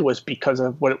they did, was because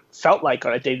of what it felt like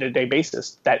on a day-to-day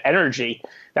basis, that energy,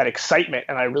 that excitement,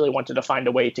 and I really wanted to find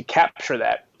a way to capture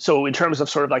that. So in terms of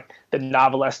sort of like the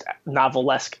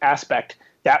novelesque aspect,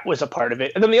 that was a part of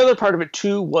it. And then the other part of it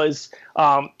too was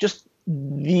just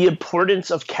the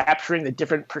importance of capturing the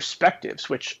different perspectives,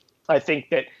 which I think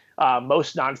that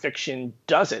most nonfiction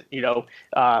doesn't.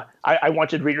 I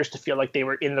wanted readers to feel like they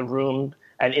were in the room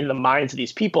and in the minds of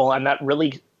these people, and that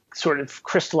really sort of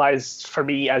crystallized for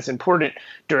me as important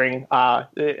during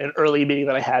an early meeting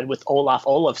that I had with Olaf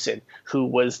Olafsson, who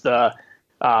was the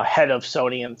head of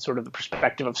Sony and sort of the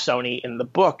perspective of Sony in the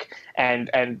book.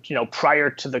 And prior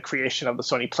to the creation of the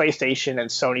Sony PlayStation and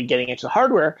Sony getting into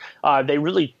hardware, they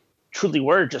really truly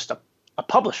were just a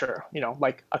publisher,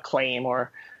 like Acclaim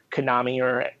or Konami,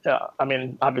 or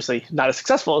obviously not as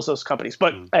successful as those companies,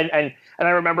 but and I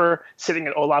remember sitting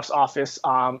in Olaf's office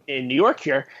in New York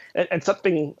here, and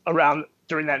something around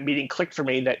during that meeting clicked for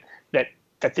me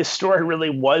that this story really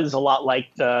was a lot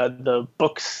like the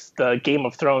books, the Game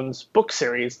of Thrones book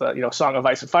series, the Song of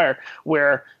Ice and Fire,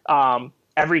 where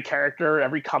every character,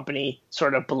 every company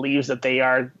sort of believes that they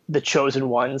are the chosen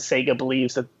ones. Sega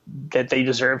believes that they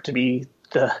deserve to be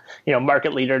the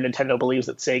market leader. Nintendo believes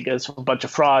that Sega is a bunch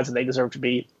of frauds and they deserve to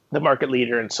be the market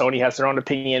leader, and Sony has their own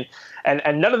opinion,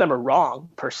 and none of them are wrong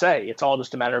per se. It's all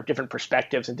just a matter of different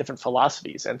perspectives and different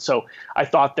philosophies. And so I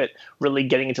thought that really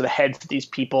getting into the heads of these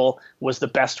people was the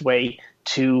best way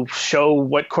to show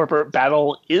what corporate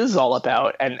battle is all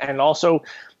about, and also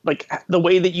like the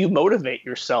way that you motivate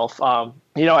yourself. I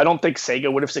don't think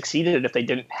Sega would have succeeded if they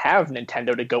didn't have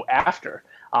Nintendo to go after.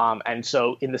 And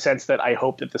so in the sense that I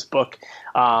hope that this book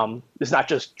is not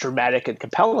just dramatic and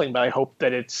compelling, but I hope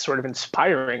that it's sort of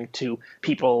inspiring to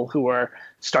people who are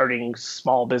starting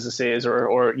small businesses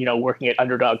or working at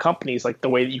underdog companies, like the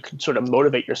way that you can sort of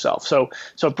motivate yourself. So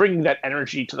bringing that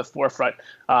energy to the forefront,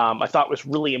 I thought was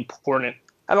really important.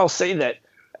 And I'll say that,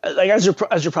 like as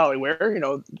you're probably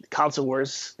aware, Console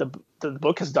Wars, the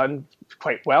book has done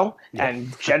quite well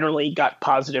and generally got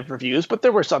positive reviews, but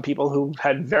there were some people who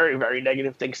had very, very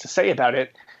negative things to say about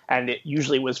it, and it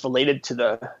usually was related to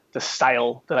the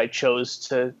style that I chose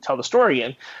to tell the story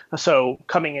in. So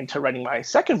coming into writing my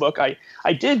second book,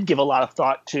 I did give a lot of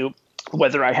thought to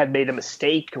whether I had made a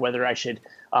mistake or whether I should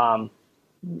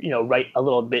write a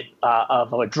little bit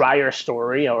of a drier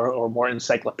story or more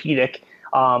encyclopedic.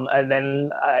 And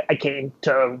then I came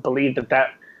to believe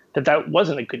that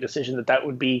wasn't a good decision, that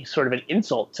would be sort of an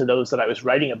insult to those that I was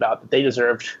writing about, that they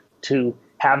deserved to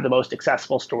have the most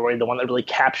accessible story, the one that really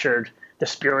captured the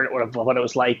spirit of what it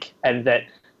was like, and that,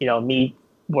 me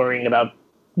worrying about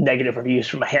negative reviews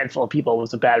from a handful of people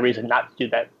was a bad reason not to do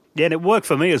that. Yeah, and it worked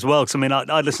for me as well. Because I mean,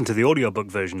 I listened to the audiobook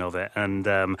version of it, and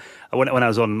when I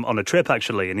was on a trip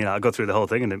actually, and I got through the whole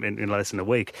thing in less than a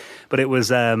week. But it was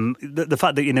the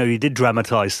fact that you did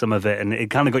dramatise some of it, and it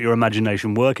kind of got your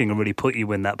imagination working and really put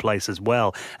you in that place as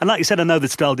well. And like you said, I know the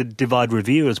style did divide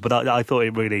reviewers, but I thought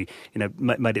it really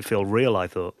made it feel real. I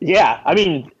thought. Yeah, I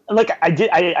mean, like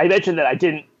I mentioned that I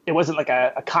didn't. It wasn't like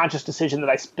a conscious decision that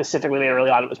I specifically made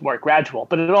early on. It was more gradual.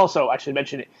 But it also, I should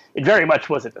mention, it very much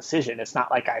was a decision. It's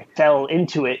not like I fell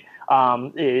into it.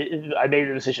 I made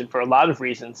a decision for a lot of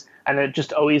reasons. And it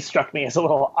just always struck me as a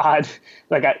little odd.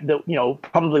 Like,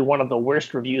 probably one of the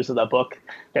worst reviews of the book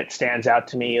that stands out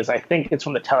to me is, I think it's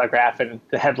from the Telegraph, and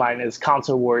the headline is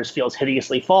 "Console Wars Feels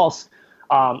Hideously False."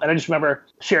 And I just remember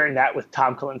sharing that with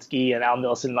Tom Kalinske and Al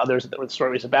Nilsson and others that the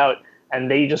story was about. And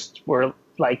they just were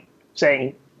like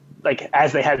saying, like,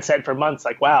 as they had said for months,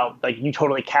 like, wow, like, you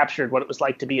totally captured what it was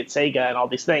like to be at Sega and all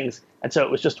these things. And so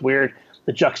it was just weird,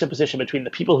 the juxtaposition between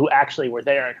the people who actually were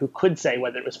there and who could say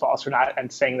whether it was false or not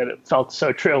and saying that it felt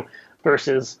so true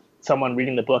versus someone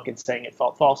reading the book and saying it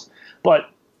felt false.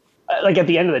 But like, at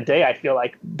the end of the day, I feel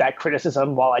like that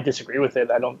criticism, while I disagree with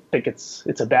it, I don't think it's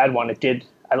a bad one.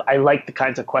 I like the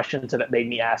kinds of questions that it made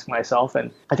me ask myself.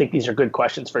 And I think these are good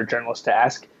questions for a journalist to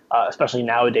ask. Especially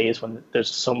nowadays when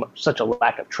there's such a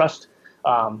lack of trust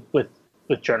with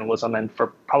journalism, and for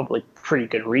probably pretty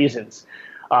good reasons.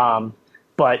 And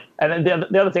then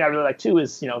the other thing I really like too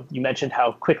is, you mentioned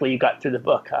how quickly you got through the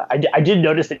book. I did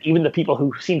notice that even the people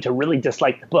who seemed to really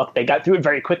dislike the book, they got through it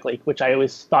very quickly, which I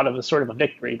always thought of as sort of a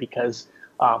victory, because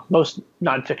most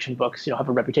nonfiction books, have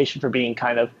a reputation for being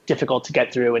kind of difficult to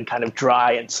get through and kind of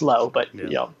dry and slow. But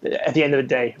at the end of the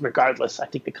day, regardless, I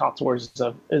think the Console Wars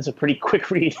is a pretty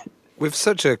quick read. With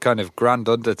such a kind of grand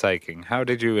undertaking, how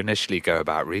did you initially go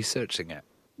about researching it?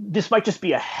 This might just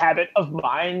be a habit of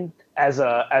mine as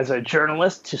a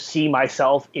journalist to see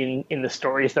myself in the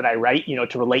stories that I write,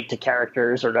 to relate to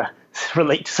characters or to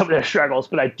relate to some of their struggles.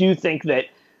 But I do think that,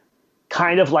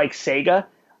 kind of like Sega,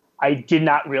 I did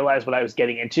not realize what I was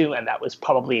getting into, and that was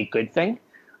probably a good thing.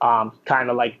 Kind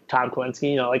of like Tom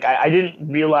Kalinske, I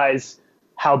didn't realize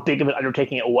how big of an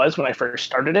undertaking it was when I first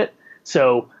started it.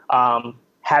 So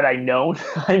had I known,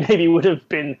 I maybe would have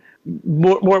been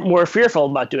more fearful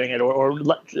about doing it, or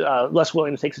less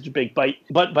willing to take such a big bite.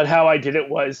 But how I did it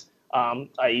was,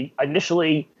 I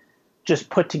initially just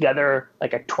put together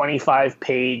like a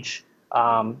 25-page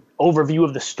overview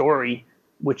of the story,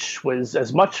 which was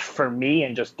as much for me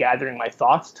and just gathering my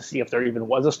thoughts to see if there even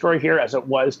was a story here as it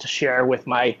was to share with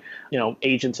my,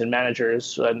 agents and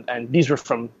managers. And these were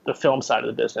from the film side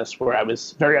of the business, where I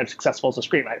was very unsuccessful as a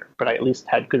screenwriter, but I at least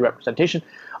had good representation.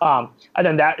 And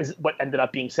then that is what ended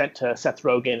up being sent to Seth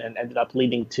Rogen and ended up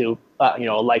leading to, a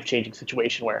life-changing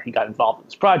situation where he got involved in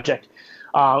this project.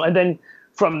 And then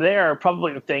from there,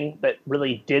 probably the thing that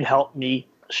really did help me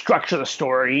structure the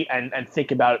story and think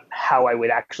about how I would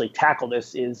actually tackle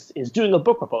this is doing a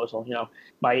book proposal.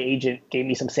 My agent gave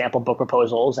me some sample book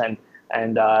proposals, and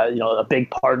a big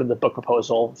part of the book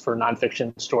proposal for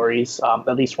nonfiction stories,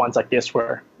 at least ones like this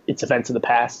where it's events in the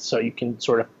past, so you can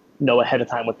sort of know ahead of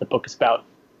time what the book is about,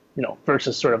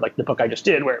 versus sort of like the book I just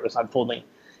did where it was unfolding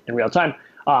in real time.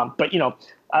 But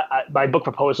my book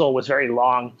proposal was very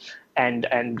long and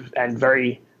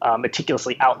very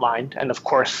meticulously outlined. And of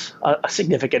course, a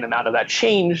significant amount of that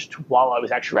changed while I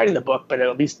was actually writing the book, but it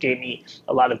at least gave me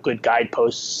a lot of good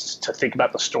guideposts to think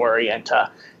about the story and to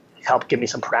help give me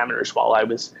some parameters while I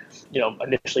was,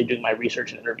 initially doing my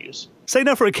research and interviews. So,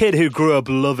 for a kid who grew up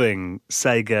loving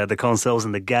Sega, the consoles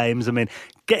and the games,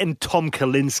 getting Tom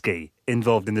Kalinske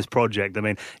involved in this project,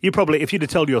 you probably, if you'd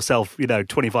have told yourself,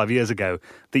 25 years ago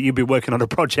that you'd be working on a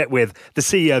project with the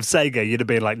CEO of Sega, you'd have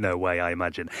been like, no way, I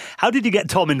imagine. How did you get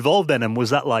Tom involved then? And was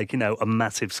that like, a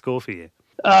massive score for you?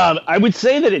 I would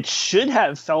say that it should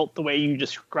have felt the way you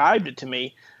described it to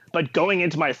me. But going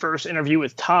into my first interview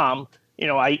with Tom,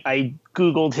 I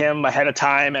Googled him ahead of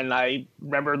time, and I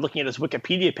remember looking at his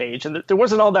Wikipedia page, and there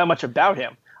wasn't all that much about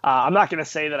him. I'm not going to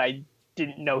say that I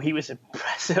didn't know he was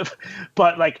impressive,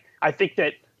 but I think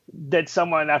that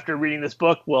someone after reading this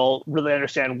book will really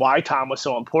understand why Tom was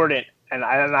so important, and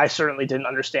I certainly didn't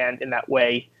understand in that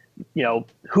way,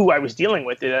 who I was dealing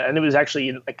with. And it was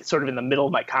actually sort of in the middle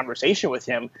of my conversation with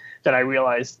him that I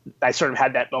realized I sort of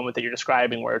had that moment that you're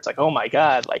describing where it's like, oh my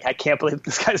God, I can't believe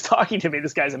this guy's talking to me.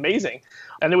 This guy's amazing.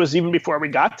 And it was even before we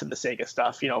got to the Sega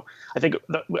stuff. I think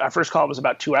our first call was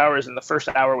about 2 hours, and the first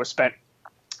hour was spent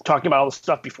talking about all the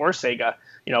stuff before Sega,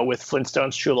 with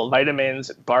Flintstones, True Little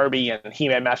Vitamins, and Barbie, and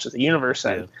He-Man Masters of the Universe.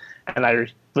 And I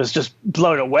was just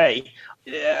blown away.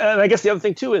 And I guess the other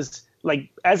thing too is,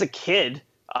 as a kid,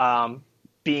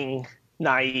 being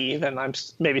naive, and I'm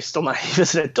maybe still naive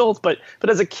as an adult, but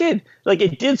as a kid, like,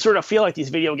 it did sort of feel like these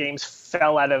video games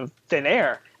fell out of thin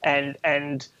air.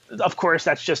 And of course,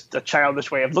 that's just a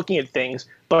childish way of looking at things.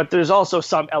 But there's also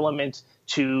some element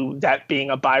to that being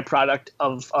a byproduct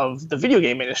of the video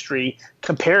game industry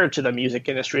compared to the music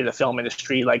industry, the film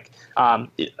industry. Like,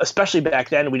 especially back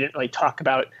then, we didn't really talk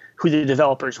about who the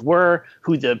developers were,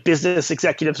 who the business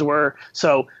executives were.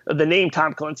 So the name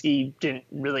Tom Kalinske didn't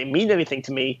really mean anything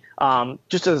to me.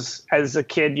 Just as a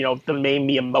kid, the name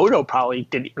Miyamoto probably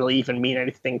didn't really even mean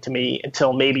anything to me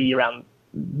until maybe around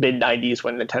mid-90s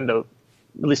when at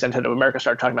least Nintendo America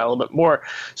started talking about it a little bit more.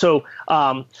 So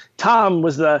Tom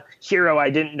was the hero I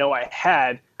didn't know I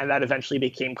had, and that eventually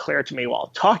became clear to me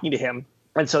while talking to him.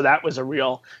 And so that was a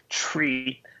real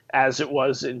treat, as it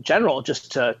was in general,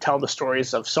 just to tell the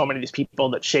stories of so many of these people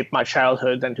that shaped my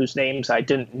childhood and whose names I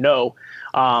didn't know.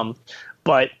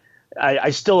 But I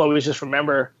still always just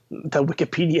remember the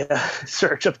Wikipedia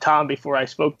search of Tom before I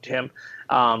spoke to him,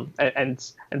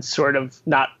 and sort of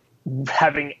not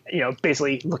having,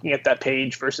 basically looking at that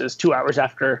page versus 2 hours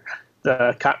after 2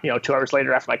 hours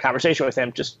later after my conversation with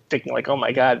him, just thinking like, oh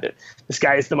my God, this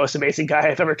guy is the most amazing guy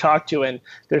I've ever talked to, and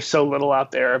there's so little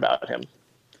out there about him.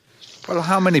 Well,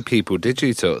 how many people did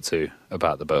you talk to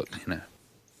about the book?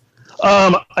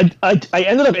 I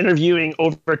ended up interviewing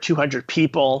over 200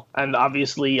 people, and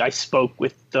obviously I spoke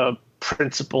with the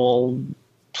principal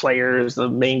players, the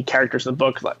main characters of the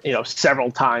book,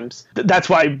 several times. That's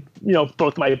why,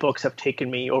 both my books have taken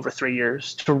me over 3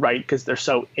 years to write, because they're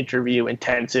so interview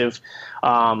intensive.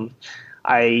 The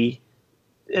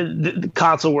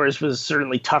Console Wars was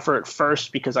certainly tougher at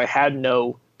first because I had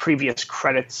no previous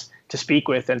credits to speak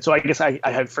with. And so I guess I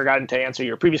had forgotten to answer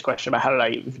your previous question about how did I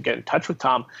even get in touch with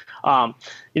Tom.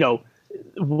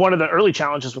 One of the early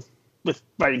challenges with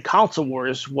writing Console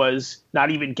Wars was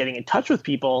not even getting in touch with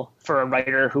people for a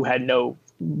writer who had no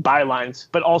bylines,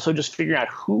 but also just figuring out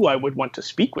who I would want to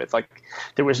speak with. Like,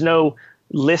 there was no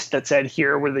list that said,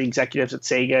 here were the executives at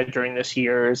Sega during this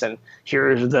years, and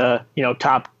here's the,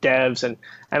 top devs and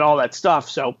all that stuff.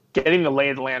 So getting the lay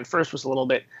of the land first was a little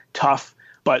bit tough,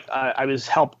 but I was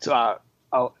helped a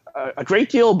great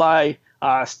deal by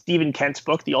Stephen Kent's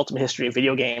book, The Ultimate History of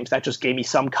Video Games. That just gave me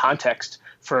some context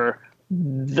for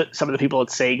some of the people at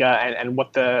Sega and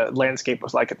what the landscape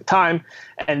was like at the time.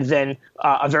 And then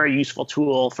a very useful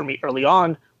tool for me early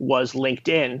on was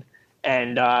LinkedIn,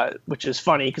 and which is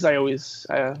funny because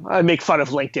I make fun of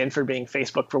LinkedIn for being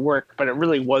Facebook for work, but it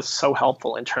really was so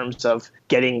helpful in terms of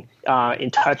getting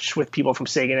in touch with people from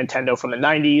Sega and Nintendo from the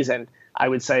 90s. And I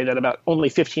would say that about only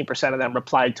 15% of them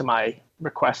replied to my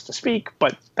request to speak,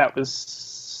 but that was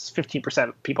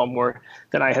 15% people more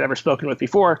than I had ever spoken with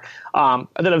before. And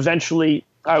then eventually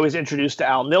I was introduced to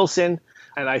Al Nilsson,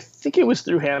 and I think it was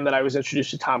through him that I was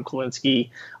introduced to Tom Kalinske,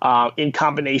 in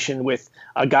combination with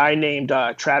a guy named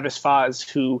Travis Foz,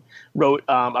 who wrote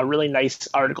a really nice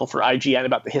article for IGN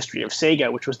about the history of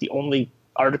Sega, which was the only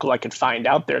article I could find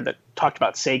out there that talked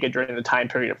about Sega during the time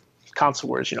period of Console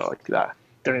Wars,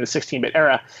 during the 16-bit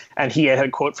era. And he had a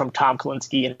quote from Tom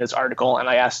Kalinske in his article, and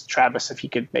I asked Travis if he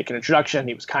could make an introduction.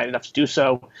 He was kind enough to do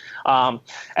so. I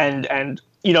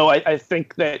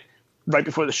think that right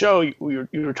before the show, you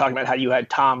were talking about how you had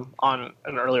Tom on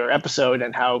an earlier episode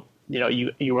and how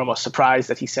you were almost surprised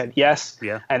that he said yes.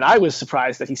 Yeah. And I was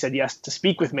surprised that he said yes to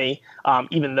speak with me,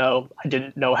 even though I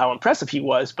didn't know how impressive he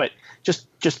was. But just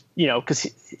because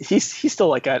he's still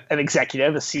like an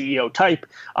executive, a CEO type.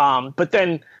 But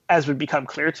then, as would become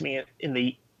clear to me in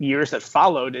the years that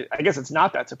followed, I guess it's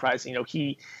not that surprising.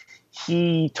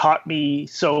 He taught me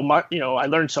so much. I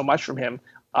learned so much from him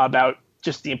about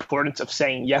just the importance of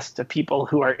saying yes to people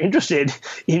who are interested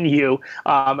in you.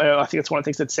 I think it's one of the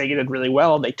things that Sega did really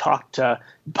well. They talked to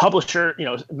publisher,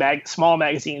 small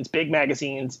magazines, big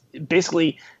magazines.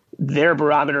 Basically, their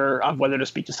barometer of whether to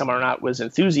speak to someone or not was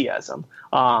enthusiasm.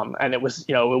 And it was,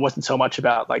 it wasn't so much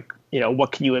about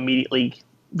what can you immediately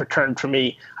return from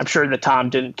me. I'm sure that Tom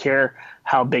didn't care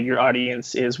how big your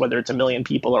audience is, whether it's 1 million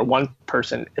people or one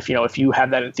person. If you have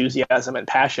that enthusiasm and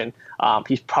passion,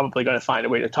 he's probably going to find a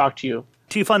way to talk to you.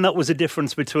 Do you find that was a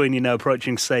difference between,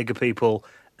 approaching Sega people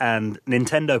and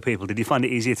Nintendo people? Did you find it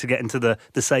easier to get into the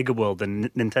Sega world than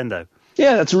Nintendo?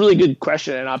 Yeah, that's a really good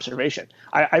question and observation.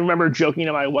 I remember joking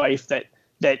to my wife that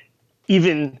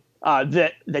even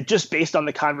that just based on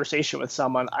the conversation with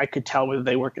someone, I could tell whether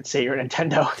they work at Sega or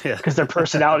Nintendo because their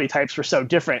personality types were so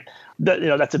different.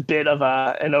 That's a bit of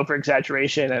an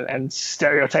over-exaggeration and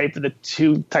stereotype of the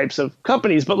two types of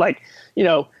companies. But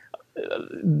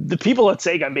the people at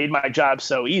Sega made my job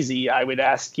so easy. I would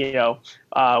ask,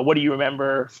 what do you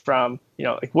remember from,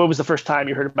 like, what was the first time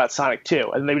you heard about Sonic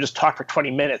 2? And they would just talk for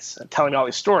 20 minutes and telling me all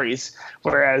these stories.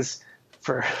 Whereas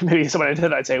for maybe someone at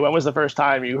Nintendo, I'd say, when was the first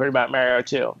time you heard about Mario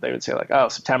 2? They would say, like, oh,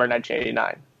 September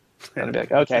 1989. And I'd be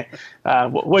like, okay,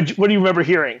 what do you remember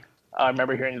hearing? I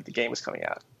remember hearing that the game was coming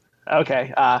out.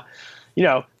 Okay,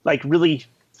 like really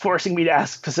forcing me to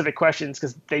ask specific questions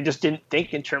because they just didn't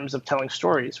think in terms of telling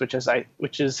stories, which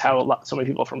is how so many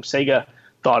people from Sega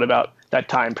thought about that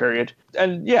time period.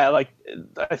 And yeah, like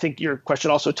I think your question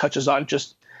also touches on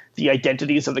just the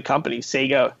identities of the company.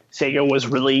 Sega was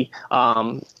really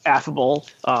affable.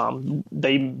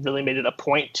 They really made it a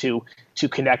point to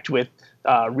connect with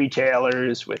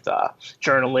retailers, with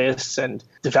journalists and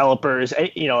developers,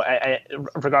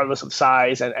 regardless of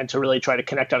size, and to really try to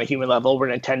connect on a human level. Where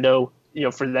Nintendo,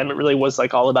 for them, it really was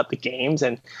like all about the games,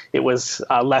 and it was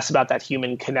less about that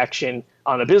human connection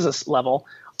on a business level.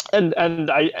 And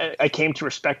I came to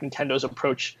respect Nintendo's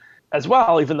approach as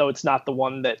well, even though it's not the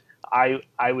one that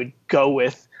I would go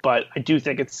with. But I do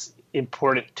think it's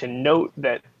important to note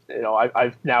that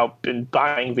I've now been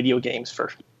buying video games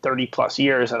for 30 plus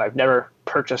years, and I've never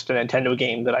purchased a Nintendo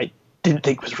game that I didn't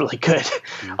think was really good.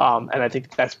 And I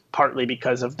think that's partly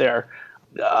because of their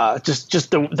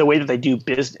just the way that they do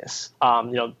business.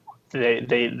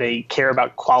 They care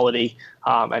about quality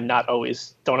and don't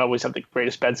always have the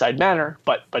greatest bedside manner,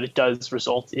 but it does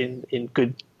result in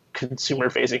good consumer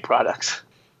facing products.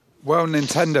 Well,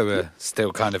 Nintendo are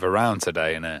still kind of around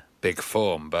today in a big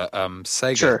form, but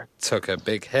Sega took a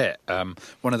big hit.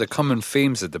 One of the common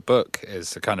themes of the book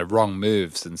is the kind of wrong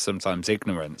moves and sometimes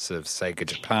ignorance of Sega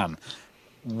Japan.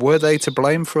 Were they to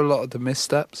blame for a lot of the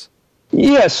missteps?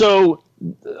 Yeah, so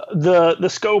the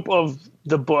scope of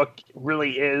the book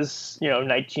really is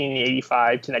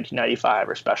 1985 to 1995,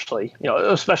 or especially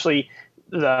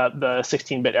the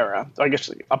 16-bit era, I guess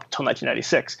up until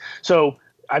 1996. So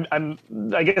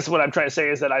I guess what I'm trying to say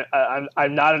is that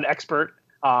I'm not an expert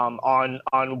on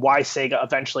why Sega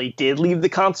eventually did leave the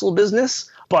console business,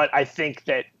 but I think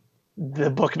that the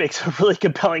book makes a really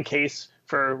compelling case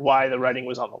for why the writing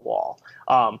was on the wall.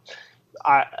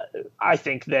 I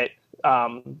think that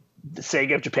the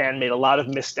Sega of Japan made a lot of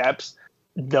missteps,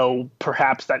 though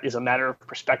perhaps that is a matter of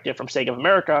perspective from Sega of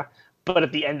America. But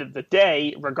at the end of the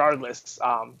day, regardless,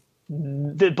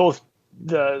 both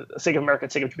the Sega of America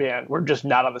and Sega of Japan were just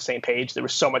not on the same page. There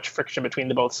was so much friction between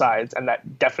the both sides, and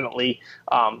that definitely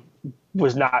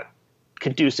was not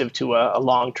conducive to a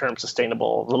long-term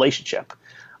sustainable relationship,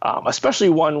 especially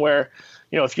one where,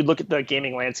 if you look at the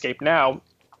gaming landscape now,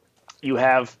 you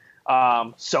have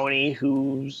Sony,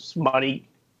 whose money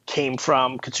came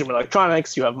from consumer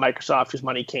electronics. You have Microsoft, whose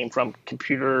money came from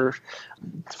computer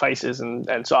devices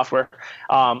and software.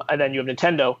 And then you have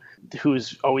Nintendo,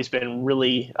 who's always been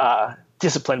really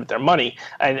disciplined with their money.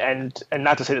 And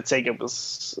not to say that Sega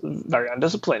was very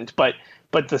undisciplined, but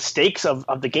the stakes of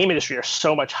the game industry are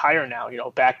so much higher now.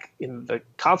 Back in the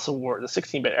console war, the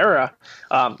 16-bit era,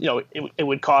 it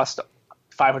would cost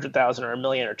 $500,000 or $1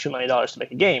 million or $2 million to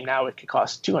make a game. Now it could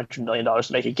cost $200 million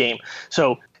to make a game.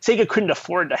 So Sega couldn't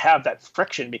afford to have that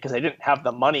friction because they didn't have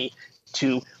the money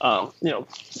to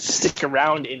stick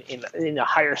around in a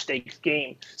higher stakes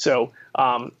game. So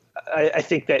I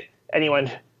think that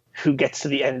anyone who gets to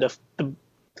the end of the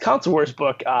Console Wars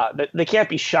book, they can't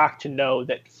be shocked to know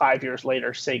that 5 years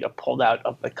later, Sega pulled out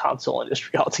of the console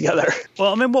industry altogether.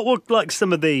 Well, I mean, what were like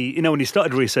some of the, when you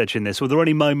started researching this, were there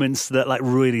any moments that like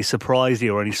really surprised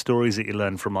you, or any stories that you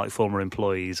learned from like former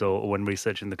employees or when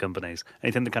researching the companies?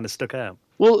 Anything that kind of stuck out?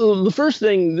 Well, the first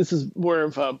thing, this is more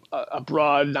of a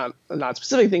broad, not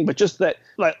specific thing, but just that,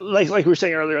 like we were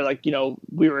saying earlier,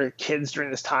 we were kids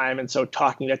during this time, and so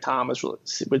talking to Tom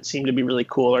would seem to be really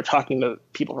cool, or talking to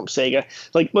people from Sega.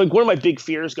 Like one of my big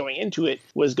fears going into it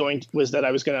was that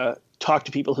I was going to talk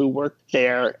to people who worked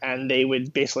there, and they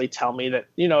would basically tell me that,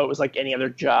 it was like any other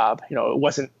job. It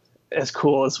wasn't as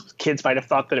cool as kids might have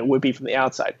thought that it would be from the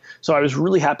outside. So I was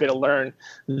really happy to learn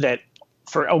that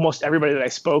for almost everybody that I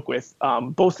spoke with,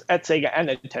 both at Sega and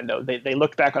at Nintendo, they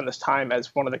looked back on this time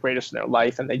as one of the greatest in their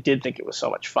life, and they did think it was so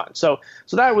much fun. So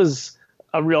that was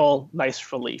a real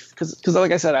nice relief, because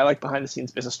like I said, I like behind the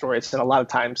scenes business stories, and a lot of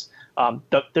times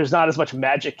there's not as much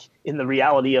magic in the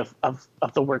reality of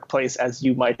the workplace as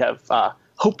you might have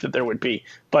hoped that there would be,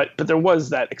 but there was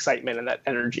that excitement and that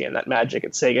energy and that magic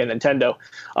at Sega and Nintendo.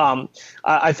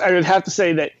 I would have to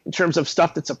say that in terms of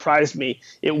stuff that surprised me,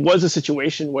 it was a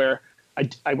situation where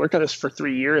I worked on this for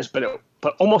 3 years,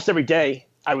 but almost every day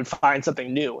I would find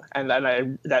something new, and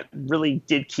that really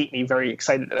did keep me very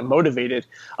excited and motivated.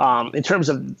 In terms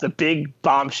of the big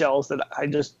bombshells that I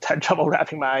just had trouble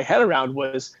wrapping my head around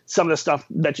was some of the stuff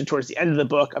mentioned towards the end of the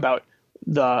book about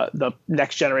the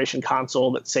next generation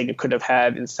console that Sega could have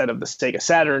had instead of the Sega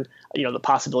Saturn. The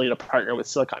possibility to partner with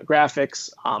Silicon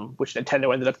Graphics, which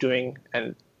Nintendo ended up doing,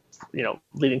 and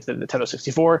leading to the Nintendo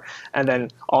 64, and then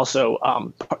also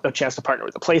a chance to partner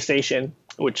with the PlayStation,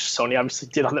 which Sony obviously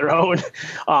did on their own,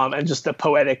 and just the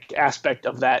poetic aspect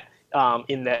of that,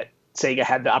 in that Sega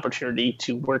had the opportunity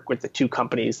to work with the two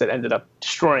companies that ended up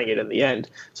destroying it in the end.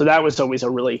 So that was always a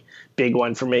really big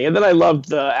one for me. And then I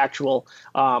loved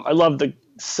I loved the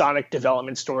Sonic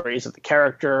development stories of the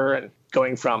character, and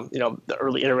going from the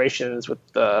early iterations with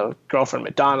the girlfriend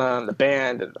Madonna and the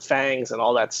band and the Fangs and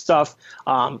all that stuff,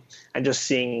 and just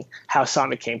seeing how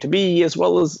Sonic came to be, as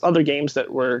well as other games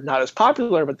that were not as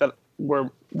popular but that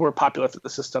were popular for the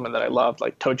system and that I loved,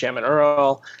 like Toe Jam and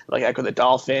Earl, like Echo the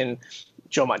Dolphin,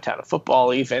 Joe Montana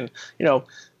Football. Even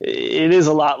it is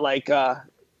a lot like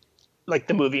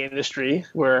the movie industry,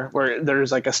 where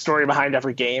there's like a story behind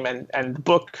every game, and the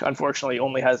book unfortunately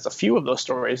only has a few of those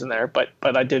stories in there, but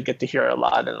I did get to hear a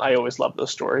lot, and I always loved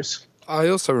those stories. I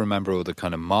also remember all the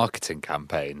kind of marketing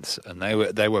campaigns, and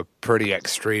they were pretty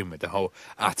extreme with the whole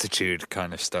attitude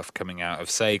kind of stuff coming out of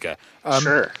Sega.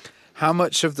 Sure. How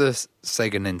much of the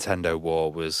Sega Nintendo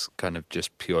war was kind of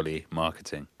just purely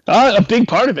marketing? A big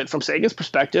part of it from Sega's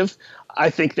perspective. I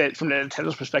think that from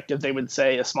Nintendo's perspective, they would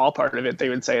say a small part of it. They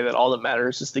would say that all that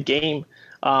matters is the game.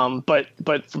 But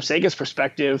from Sega's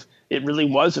perspective, it really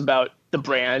was about the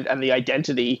brand and the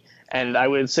identity. And I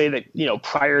would say that,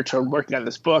 prior to working on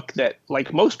this book, that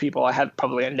like most people, I had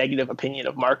probably a negative opinion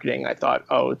of marketing. I thought,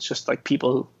 it's just like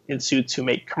people in suits who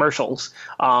make commercials.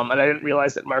 And I didn't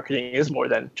realize that marketing is more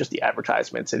than just the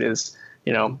advertisements. It is,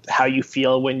 how you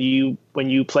feel when you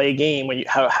play a game,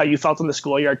 how you felt in the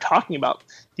schoolyard talking about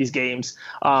these games.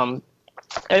 And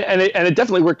it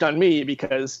definitely worked on me,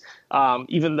 because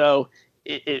even though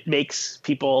it makes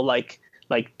people like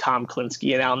Tom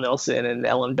Klinsky and Al Nilsson and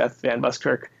Ellen Beth Van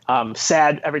Buskirk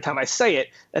sad every time I say it,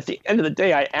 at the end of the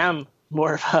day, I am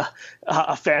more of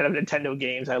a fan of Nintendo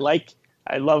games. I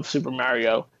love Super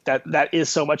Mario. That is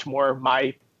so much more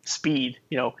my speed.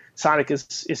 Sonic is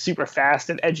super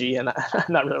fast and edgy, and I'm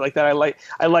not really like that. I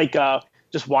like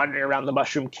just wandering around the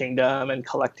Mushroom Kingdom and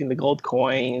collecting the gold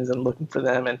coins and looking for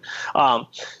them. And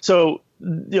so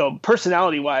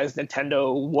personality-wise,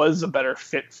 Nintendo was a better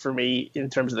fit for me in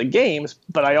terms of the games.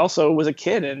 But I also was a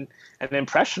kid and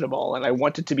impressionable, and I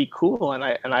wanted to be cool, and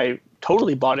I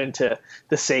totally bought into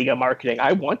the Sega marketing.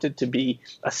 I wanted to be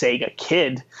a Sega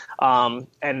kid,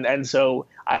 and so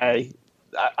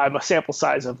I'm a sample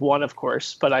size of one, of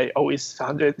course, but I always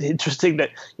found it interesting that,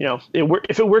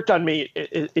 if it worked on me,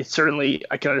 it certainly,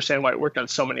 I can understand why it worked on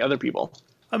so many other people.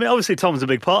 I mean, obviously, Tom's a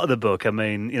big part of the book. I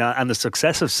mean, and the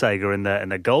success of Sega in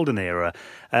the golden era.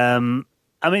 I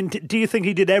mean, do you think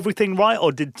he did everything right,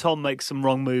 or did Tom make some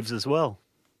wrong moves as well?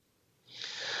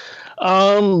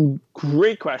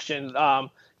 Great question. To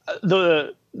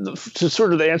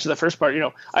sort of answer the first part,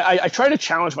 I try to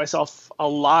challenge myself a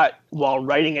lot while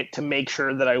writing it to make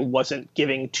sure that I wasn't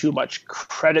giving too much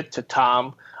credit to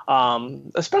Tom,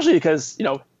 especially because,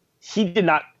 he did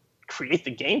not create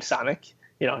the game Sonic.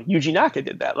 Yuji Naka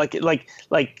did that.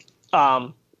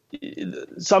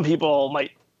 Some people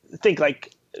might think,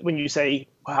 like, when you say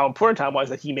how important Tom was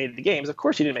that he made the games, of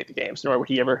course he didn't make the games, nor would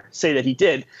he ever say that he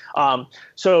did.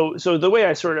 So the way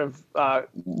I sort of,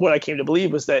 what I came to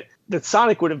believe was that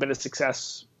Sonic would have been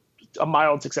a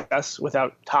mild success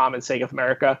without Tom and Sega of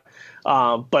America.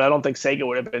 But I don't think Sega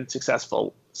would have been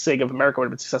successful. Sega of America would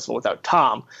have been successful without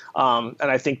Tom. And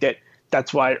I think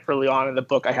that's why early on in the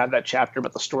book I had that chapter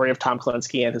about the story of Tom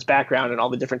Klinsky and his background and all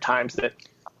the different times that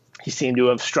he seemed to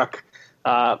have struck,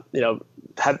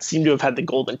 seemed to have had the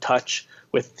golden touch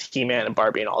with He-Man and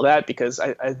Barbie and all that, because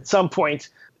at some point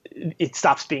it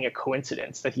stops being a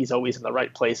coincidence that he's always in the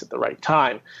right place at the right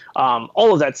time.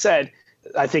 All of that said,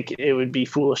 I think it would be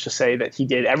foolish to say that he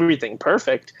did everything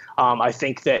perfect. I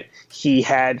think that he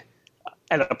had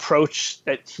an approach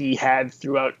that he had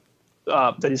throughout,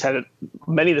 that he's had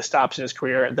many of the stops in his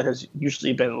career that has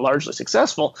usually been largely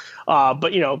successful.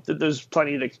 But there's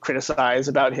plenty to criticize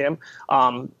about him.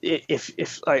 I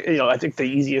think the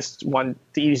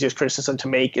easiest criticism to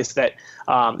make is that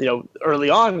early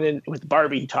on with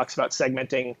Barbie, he talks about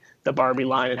segmenting the Barbie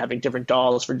line and having different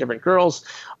dolls for different girls.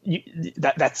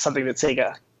 That's something that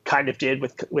Sega kind of did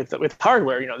with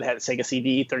hardware. They had Sega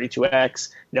CD, 32X,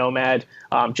 Nomad,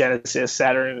 Genesis,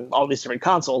 Saturn, all these different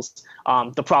consoles.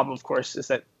 The problem, of course, is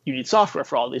that you need software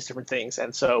for all these different things.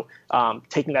 And so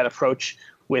taking that approach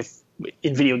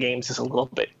in video games is a little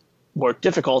bit more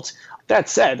difficult. That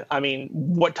said, I mean,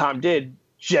 what Tom did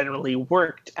generally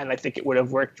worked, and I think it would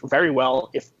have worked very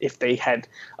well if they had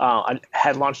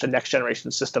launched a next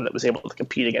generation system that was able to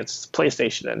compete against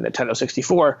PlayStation and Nintendo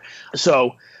 64.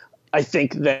 So I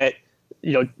think that,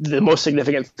 you know, the most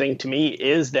significant thing to me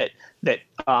is that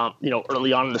you know,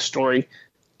 early on in the story,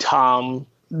 Tom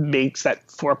makes that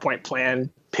 4-point plan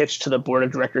pitch to the board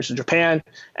of directors in Japan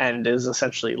and is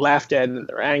essentially laughed at, and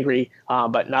they're angry.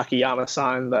 But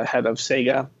Nakayama-san, the head of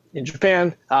Sega in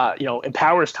Japan, you know,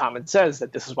 empowers Tom and says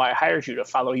that this is why I hired you, to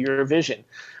follow your vision.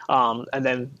 And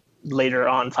then later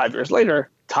on, 5 years later,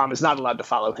 Tom is not allowed to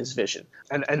follow his vision.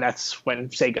 And that's when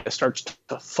Sega starts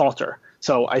to falter.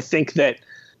 So I think that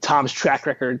Tom's track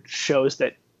record shows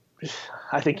that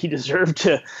I think he deserved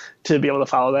to be able to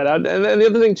follow that out. And then the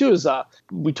other thing, too, is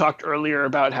we talked earlier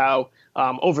about how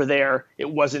over there,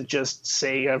 it wasn't just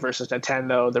Sega versus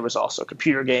Nintendo. There was also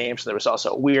computer games. There was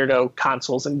also weirdo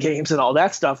consoles and games and all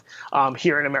that stuff.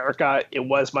 Here in America, it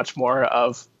was much more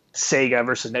of Sega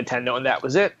versus Nintendo, and that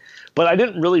was it. But I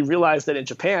didn't really realize that in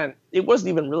Japan, it wasn't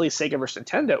even really Sega versus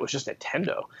Nintendo. It was just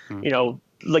Nintendo. You know,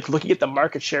 like looking at the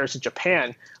market shares in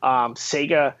Japan,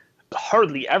 Sega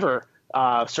hardly ever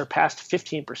surpassed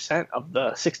 15% of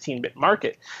the 16-bit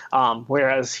market,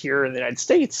 whereas here in the United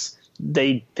States,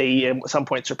 they at some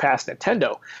point surpassed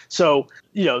Nintendo. So,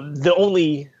 you know,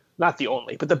 not the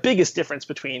only, but the biggest difference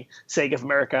between Sega of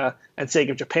America and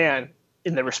Sega of Japan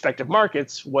in their respective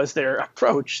markets was their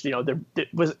approach. You know,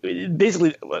 it was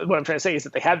basically what I'm trying to say is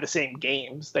that they had the same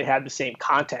games, they had the same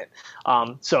content.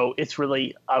 So it's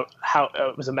really how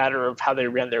it was a matter of how they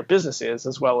ran their businesses,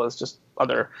 as well as just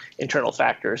other internal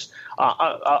factors,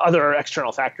 other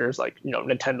external factors, like, you know,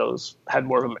 Nintendo's had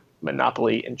more of a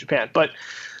monopoly in Japan. But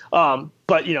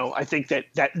you know, I think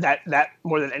that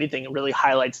more than anything, it really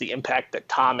highlights the impact that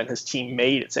Tom and his team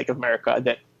made at Sega of America,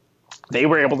 that they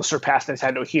were able to surpass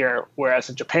Nintendo here, whereas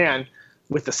in Japan,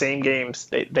 with the same games,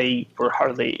 they were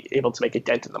hardly able to make a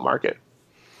dent in the market.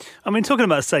 I mean, talking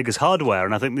about Sega's hardware,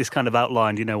 and I think this kind of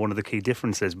outlined, you know, one of the key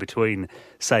differences between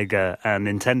Sega and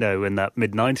Nintendo in that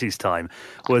mid-90s time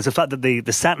was the fact that the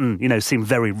Saturn, you know, seemed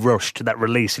very rushed, that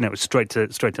release, you know, it was straight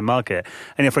to market.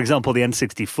 And, you know, for example, the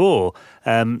N64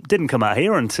 didn't come out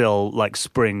here until, like,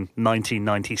 spring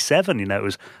 1997. You know, it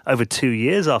was over 2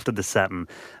 years after the Saturn.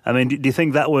 I mean, do you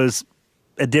think that was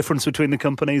a difference between the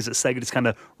companies, that Sega just kind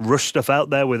of rushed stuff out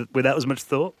there without as much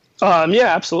thought?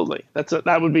 Yeah, absolutely.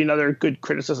 That would be another good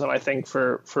criticism, I think,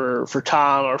 for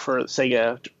Tom or for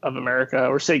Sega of America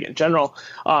or Sega in general.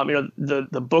 You know,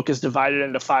 the book is divided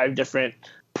into 5 different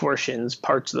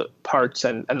parts,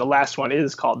 and the last one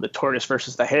is called The Tortoise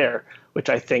versus the Hare, which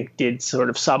I think did sort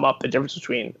of sum up the difference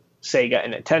between Sega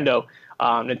and Nintendo.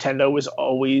 Nintendo was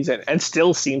always and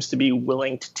still seems to be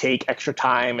willing to take extra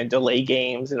time and delay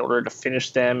games in order to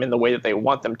finish them in the way that they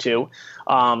want them to.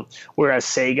 Whereas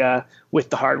Sega, with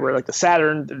the hardware like the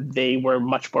Saturn, they were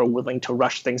much more willing to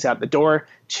rush things out the door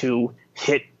to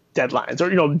hit deadlines, or,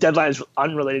 you know, deadlines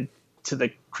unrelated to the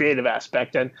creative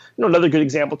aspect. And, you know, another good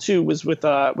example too was with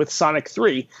Sonic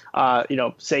 3. You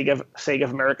know, Sega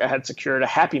of America had secured a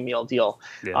Happy Meal deal,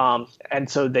 and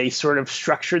so they sort of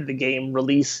structured the game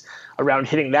release around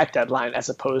hitting that deadline, as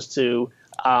opposed to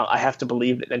I have to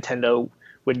believe that Nintendo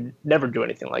would never do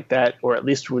anything like that, or at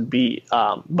least would be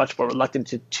much more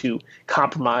reluctant to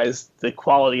compromise the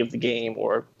quality of the game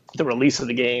or the release of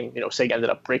the game. You know, Sega ended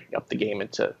up breaking up the game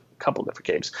into a couple different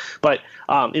games. But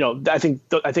you know, I think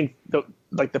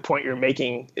the point you're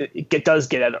making, it does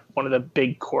get at one of the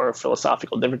big core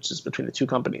philosophical differences between the two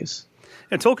companies.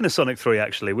 And talking to Sonic 3,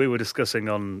 actually, we were discussing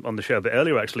on the show a bit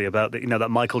earlier, actually, about you know,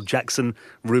 that Michael Jackson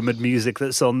rumoured music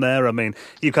that's on there. I mean,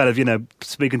 you kind of, you know,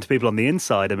 speaking to people on the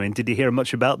inside, I mean, did you hear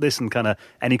much about this and kind of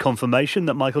any confirmation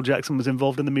that Michael Jackson was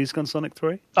involved in the music on Sonic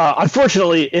 3?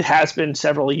 Unfortunately, it has been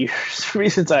several years for me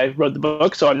since I wrote the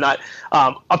book, so I'm not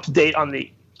up to date on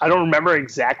I don't remember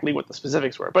exactly what the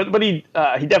specifics were, but he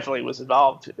definitely was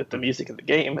involved with the music of the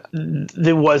game.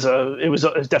 It was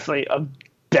definitely a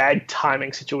bad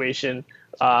timing situation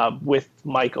with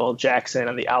Michael Jackson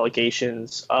and the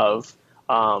allegations of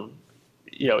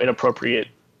you know, inappropriate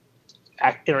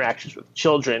interactions with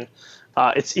children.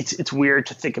 It's weird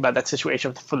to think about that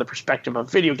situation from the perspective of a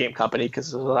video game company,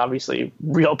 because there's obviously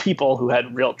real people who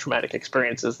had real traumatic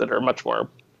experiences that are much more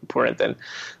important than,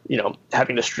 you know,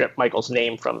 having to strip Michael's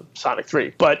name from Sonic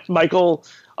 3. But Michael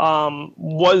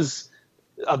was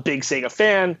a big Sega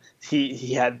fan.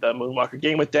 He had the Moonwalker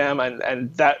game with them,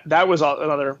 and that was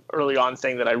another early on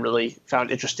thing that I really found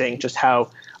interesting, just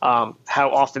how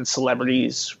often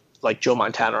celebrities like Joe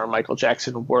Montana or Michael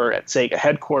Jackson were at Sega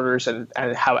headquarters, and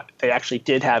how they actually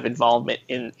did have involvement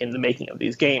in the making of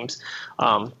these games.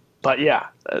 But yeah,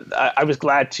 I was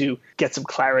glad to get some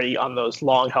clarity on those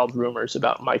long-held rumors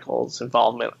about Michael's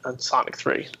involvement in Sonic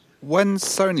 3. When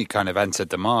Sony kind of entered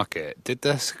the market, did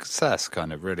their success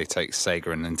kind of really take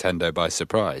Sega and Nintendo by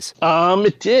surprise?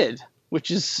 It did, which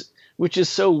is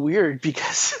so weird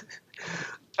because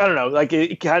I don't know, like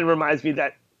it kind of reminds me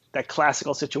that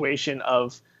classical situation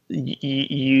of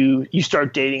you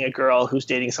start dating a girl who's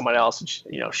dating someone else,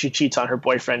 and she cheats on her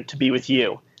boyfriend to be with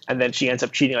you, and then she ends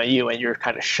up cheating on you, and you're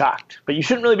kind of shocked. But you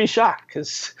shouldn't really be shocked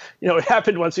because it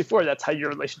happened once before. That's how your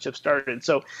relationship started.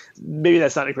 So maybe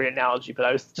that's not a great analogy, but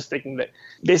I was just thinking that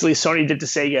basically Sony did to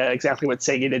Sega exactly what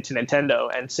Sega did to Nintendo,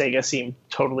 and Sega seemed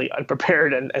totally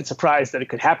unprepared and surprised that it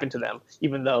could happen to them,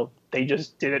 even though they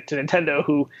just did it to Nintendo,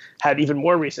 who had even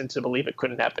more reason to believe it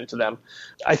couldn't happen to them.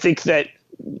 I think that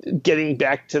getting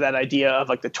back to that idea of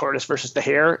like the tortoise versus the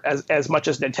hare, as much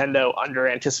as Nintendo under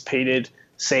anticipated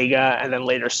Sega and then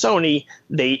later Sony,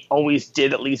 they always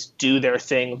did at least do their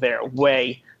thing their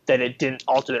way, that it didn't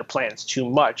alter their plans too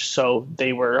much. So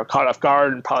they were caught off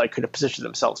guard and probably could have positioned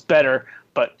themselves better.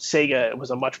 But Sega was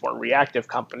a much more reactive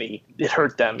company. It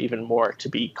hurt them even more to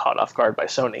be caught off guard by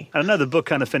Sony. I know the book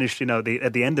kind of finished, at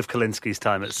the end of Kalinski's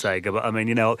time at Sega. But I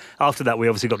mean, after that, we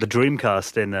obviously got the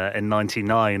Dreamcast in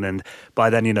 '99, and by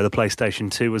then, the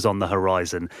PlayStation 2 was on the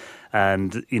horizon.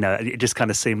 And, it just kind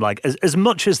of seemed like, as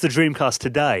much as the Dreamcast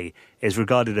today is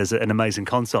regarded as an amazing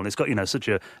console, and it's got, such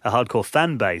a hardcore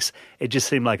fan base, it just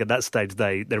seemed like at that stage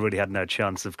they really had no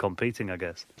chance of competing, I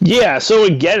guess. Yeah, so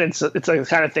again, it's like the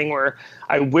kind of thing where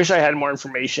I wish I had more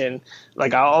information.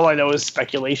 Like, all I know is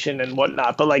speculation and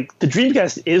whatnot. But, like, the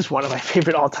Dreamcast is one of my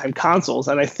favorite all-time consoles,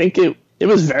 and I think it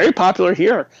was very popular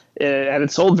here, and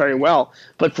it sold very well.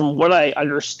 But from what I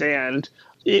understand,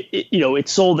 it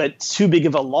sold at too big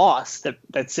of a loss that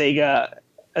Sega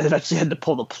eventually had to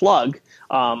pull the plug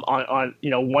on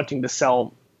wanting to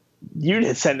sell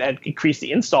units and increase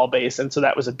the install base, and so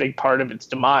that was a big part of its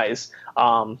demise.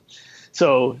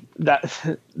 So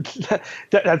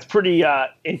that's pretty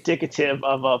indicative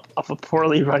of a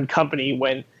poorly run company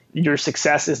when your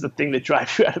success is the thing that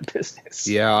drives you out of business.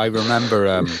 Yeah, I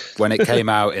remember when it came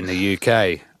out in the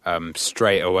UK.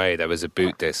 Straight away there was a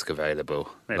boot disc available.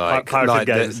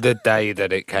 The day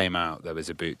that it came out, there was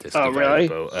a boot disc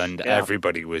available, really? And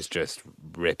everybody was just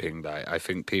ripping that. I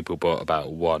think people bought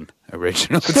about one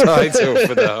original title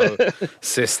for the whole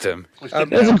system. It's a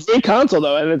great console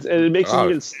though, and it makes it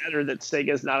even sadder that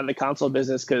Sega's not in the console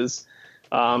business, because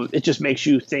it just makes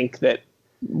you think that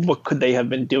what could they have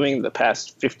been doing the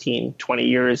past 15, 20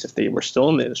 years if they were still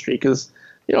in the industry, because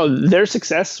their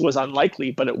success was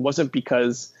unlikely, but it wasn't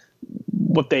because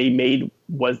what they made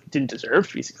didn't deserve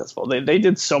to be successful. They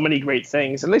did so many great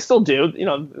things, and they still do.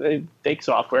 They make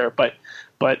software, but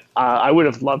I would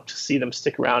have loved to see them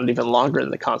stick around even longer in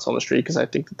the console industry, because I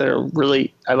think that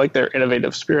I like their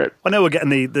innovative spirit. I know we're getting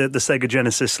the Sega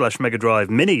Genesis / Mega Drive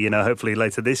Mini, hopefully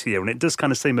later this year, and it does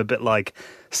kind of seem a bit like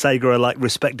Sega are like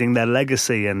respecting their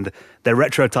legacy and their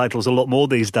retro titles a lot more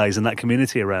these days, and that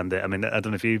community around it. I mean, I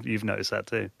don't know if you've noticed that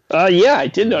too. Yeah, I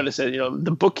did notice it.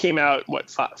 The book came out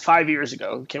 5 years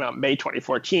ago. It came out May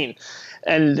 2014,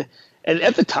 and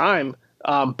at the time,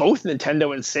 both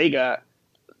Nintendo and Sega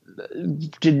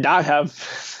did not have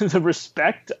the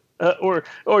respect or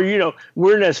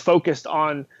weren't as focused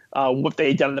on what they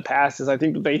had done in the past as I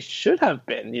think that they should have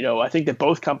been. I think that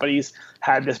both companies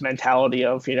had this mentality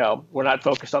of, we're not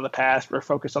focused on the past, we're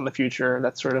focused on the future. And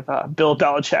that's sort of Bill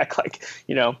Belichick,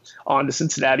 on to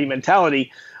Cincinnati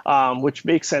mentality, which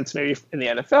makes sense maybe in the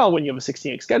NFL when you have a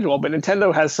 16-week schedule. But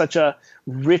Nintendo has such a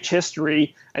rich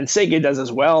history, and Sega does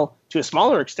as well to a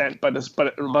smaller extent, but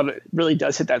it really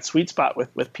does hit that sweet spot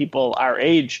with people our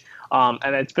age.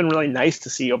 And it's been really nice to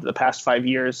see over the past 5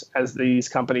 years as these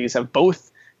companies have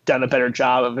both done a better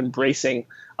job of embracing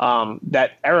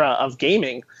that era of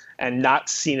gaming and not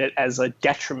seen it as a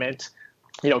detriment,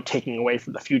 taking away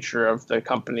from the future of the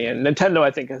company. And Nintendo,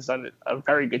 I think, has done a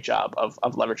very good job of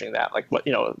leveraging that. Like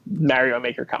Mario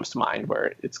Maker comes to mind,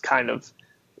 where it's kind of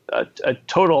a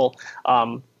total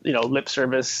lip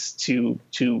service to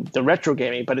the retro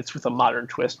gaming, but it's with a modern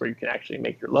twist where you can actually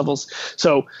make your levels.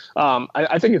 So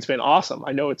I think it's been awesome.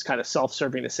 I know it's kind of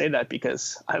self-serving to say that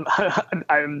because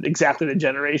I'm exactly the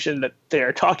generation that they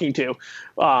are talking to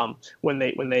when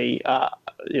they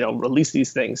release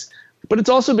these things. But it's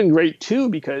also been great too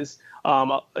because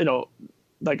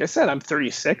like I said, I'm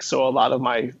 36, so a lot of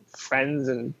my friends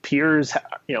and peers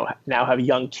now have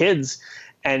young kids.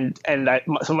 And some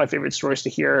of my favorite stories to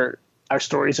hear are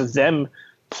stories of them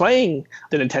playing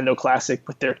the Nintendo Classic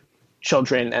with their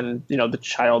children, and the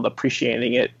child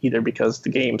appreciating it either because the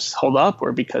games hold up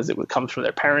or because it comes from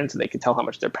their parents and they can tell how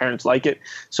much their parents like it.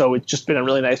 So it's just been a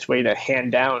really nice way to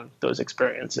hand down those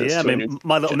experiences. Yeah, I mean,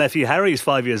 my little nephew Harry is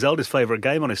 5 years old. His favourite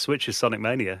game on his Switch is Sonic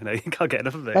Mania. You can't get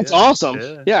enough of it. That's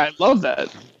awesome. Yeah, I love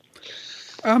that.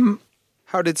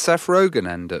 How did Seth Rogen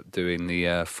end up doing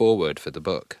the foreword for the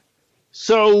book?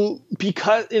 So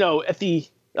because at the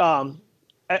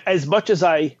as much as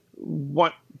I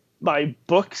want my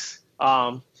books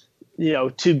to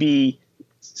be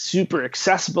super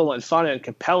accessible and fun and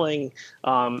compelling,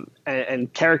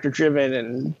 and character driven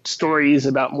and stories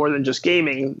about more than just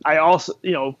gaming, I also,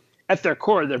 at their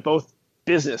core, they're both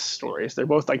business stories. They're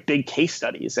both like big case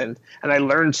studies. And I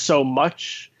learned so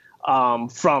much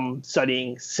from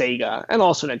studying Sega and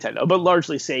also Nintendo, but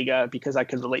largely Sega because I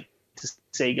could relate to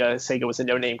Sega. Sega was a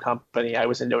no-name company. I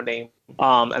was a no-name.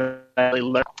 And I really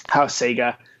learned how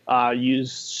Sega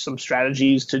used some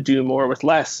strategies to do more with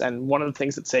less. And one of the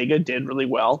things that Sega did really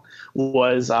well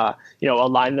was,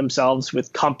 align themselves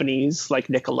with companies like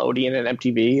Nickelodeon and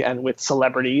MTV and with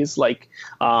celebrities like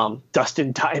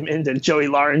Dustin Diamond and Joey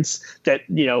Lawrence that,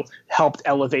 helped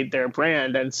elevate their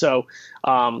brand. And so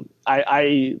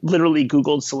I literally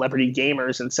Googled celebrity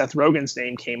gamers and Seth Rogen's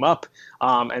name came up.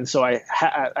 And so I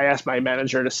asked my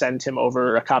manager to send him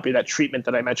over a copy of that treatment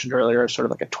that I mentioned earlier, sort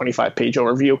of like a 25-page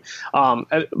overview.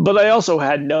 But I also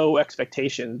had no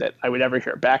expectation that I would ever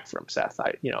hear back from Seth.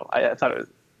 I thought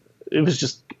it was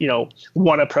just,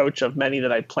 one approach of many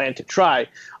that I planned to try.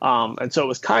 And so it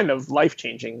was kind of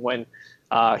life-changing when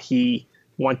he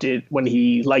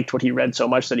liked what he read so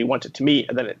much that he wanted to meet.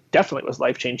 And then it definitely was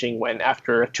life-changing when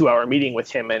after a 2-hour meeting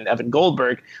with him and Evan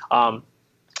Goldberg,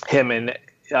 him and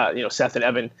Seth and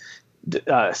Evan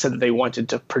said that they wanted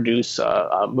to produce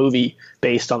a movie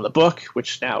based on the book,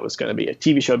 which now is going to be a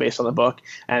TV show based on the book,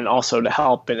 and also to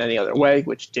help in any other way,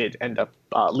 which did end up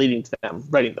leading to them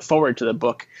writing the foreword to the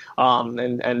book.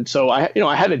 And so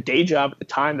I had a day job at the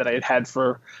time that I had had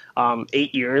for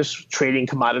 8 years trading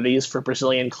commodities for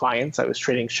Brazilian clients. I was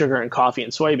trading sugar and coffee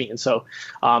and soybeans. So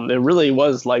it really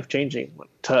was life-changing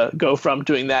to go from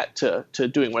doing that to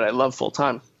doing what I love full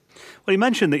time. Well, you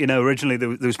mentioned that, originally there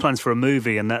was plans for a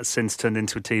movie and that's since turned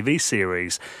into a TV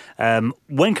series.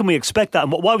 When can we expect that?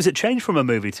 And why was it changed from a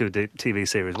movie to a TV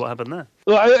series? What happened there?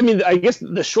 Well, I guess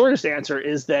the shortest answer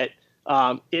is that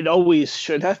it always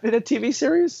should have been a TV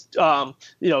series. It's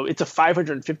a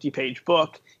 550-page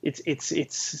book.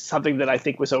 It's something that I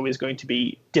think was always going to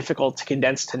be difficult to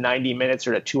condense to 90 minutes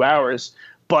or to 2 hours.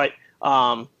 But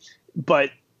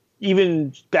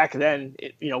even back then,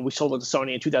 we sold it to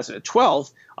Sony in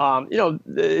 2012.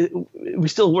 We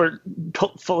still weren't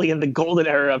fully in the golden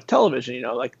era of television.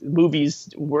 Like movies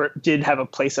did have a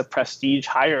place of prestige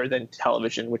higher than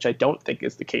television, which I don't think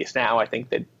is the case now. I think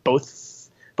that both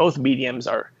mediums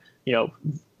are,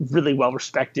 really well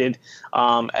respected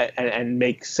and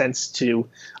make sense to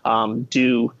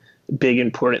do big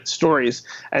important stories.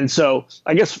 And so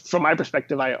I guess from my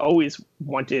perspective, I always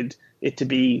wanted it to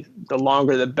be the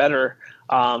longer the better,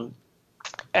 and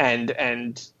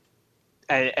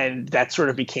that sort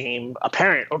of became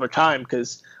apparent over time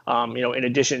because in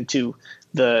addition to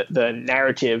the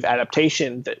narrative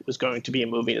adaptation that was going to be a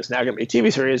movie and is now going to be a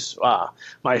TV series,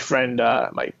 my friend,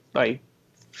 my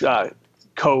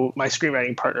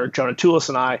screenwriting partner Jonah Tulis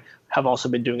and I have also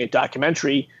been doing a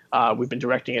documentary. We've been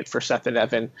directing it for Seth and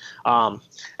Evan,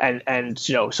 and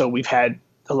so we've had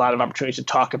a lot of opportunities to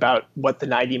talk about what the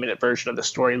 90-minute version of the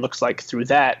story looks like through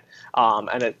that.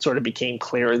 And it sort of became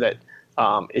clear that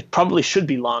it probably should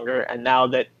be longer. And now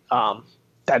that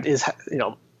that is,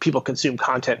 people consume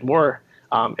content more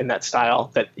in that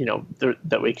style, that,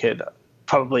 that we could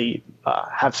probably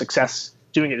have success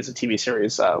doing it as a TV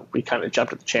series. We kind of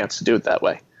jumped at the chance to do it that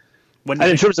way. And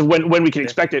in terms of when we can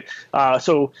expect it,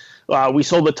 so we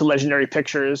sold it to Legendary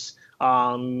Pictures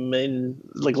in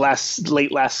like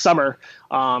late last summer,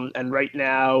 and right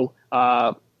now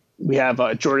we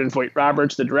have Jordan Voight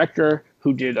Roberts, the director,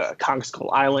 who did Kong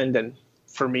Skull Island, and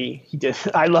for me,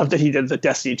 I love that he did the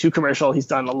Destiny 2 commercial. He's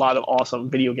done a lot of awesome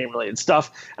video game related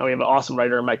stuff, and we have an awesome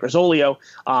writer, Mike Rosolio,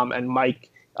 and Mike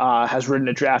has written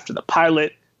a draft of the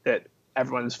pilot that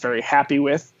everyone's very happy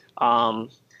with.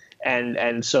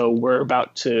 And so we're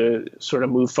about to sort of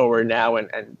move forward now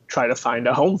and try to find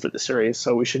a home for the series.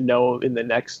 So we should know in the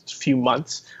next few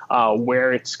months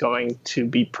where it's going to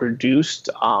be produced.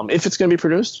 If it's going to be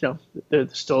produced,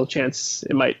 there's still a chance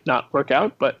it might not work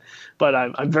out. But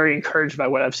I'm very encouraged by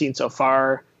what I've seen so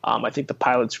far. I think the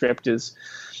pilot script is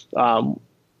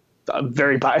I'm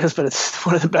very biased, but it's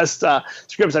one of the best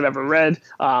scripts I've ever read.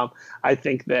 I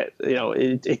think that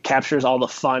it captures all the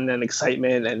fun and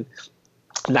excitement and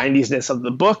 90s-ness of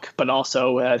the book, but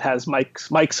also it has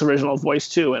Mike's original voice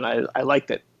too, and I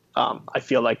liked it. I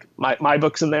feel like my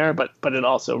book's in there, but it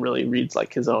also really reads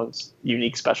like his own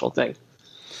unique special thing.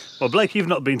 Well, Blake, you've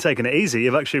not been taking it easy.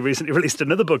 You've actually recently released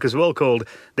another book as well called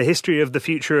The History of the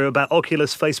Future about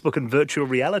Oculus, Facebook and Virtual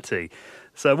Reality.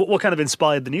 So what kind of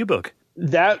inspired the new book?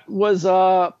 That was,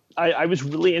 I was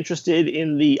really interested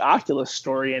in the Oculus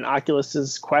story and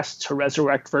Oculus's quest to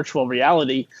resurrect virtual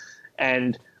reality.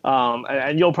 And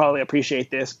you'll probably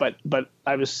appreciate this, but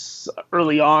I was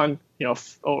early on,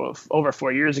 over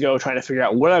 4 years ago, trying to figure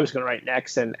out what I was going to write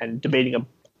next and debating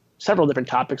several different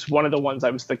topics. One of the ones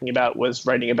I was thinking about was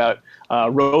writing about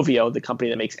Rovio, the company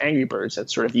that makes Angry Birds, and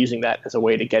sort of using that as a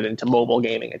way to get into mobile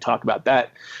gaming and talk about that.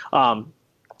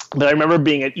 But I remember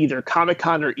being at either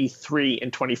Comic-Con or E3 in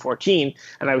 2014,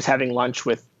 and I was having lunch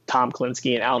with Tom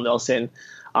Kalinske and Al Nilsson,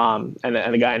 and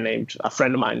a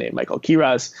friend of mine named Michael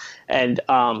Kiraz, and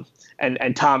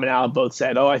Tom and Al both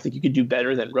said, "Oh, I think you could do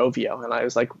better than Rovio." And I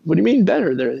was like, "What do you mean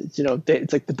better?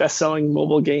 It's like the best-selling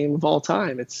mobile game of all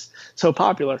time. It's so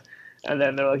popular." And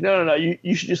then they're like, "No,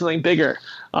 you should do something bigger."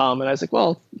 And I was like,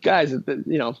 "Well, guys,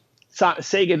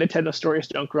 Sega, Nintendo stories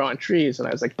don't grow on trees." And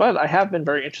I was like, "But I have been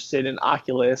very interested in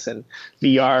Oculus and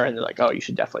VR." And they're like, "Oh, you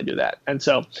should definitely do that." And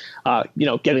so,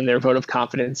 getting their vote of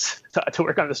confidence to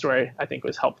work on the story, I think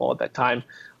was helpful at that time.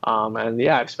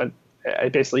 I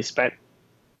basically spent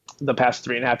the past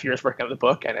 3.5 years working on the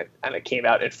book, and it came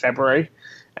out in February,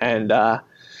 and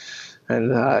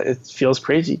it feels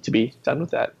crazy to be done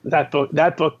with that.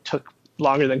 That book took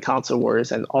longer than Console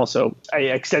Wars, and also I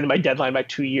extended my deadline by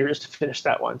 2 years to finish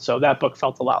that one. So that book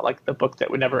felt a lot like the book that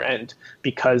would never end,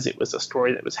 because it was a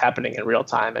story that was happening in real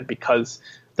time, and because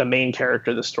the main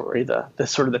character of the story, the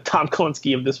sort of the Tom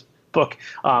Kalinske of this book,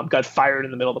 got fired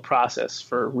in the middle of the process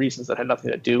for reasons that had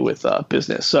nothing to do with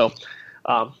business. So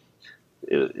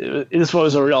this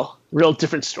was a real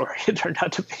different story. It turned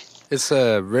out to be. It's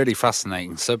a really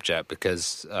fascinating subject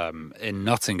because in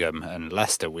Nottingham and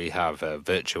Leicester we have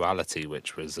Virtuality,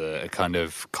 which was a kind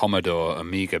of Commodore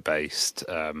Amiga-based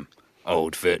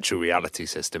old virtual reality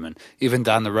system. And even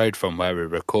down the road from where we're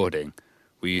recording,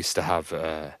 we used to have,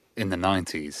 in the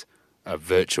 90s, a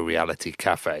virtual reality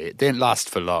cafe. It didn't last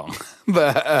for long,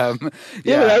 but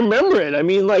yeah, I remember it. I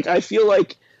mean, I feel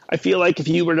like if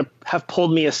you were to have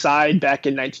pulled me aside back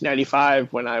in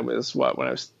 1995 when I was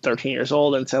 13 years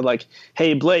old and said like,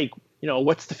 "Hey Blake,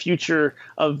 what's the future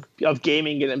of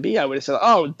gaming going to be?" I would have said,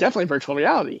 "Oh, definitely virtual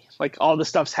reality. Like all this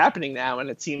stuff's happening now, and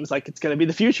it seems like it's going to be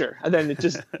the future." And then it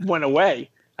just went away.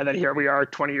 And then here we are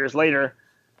 20 years later.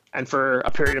 And for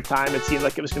a period of time, it seemed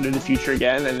like it was going to be the future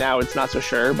again, and now it's not so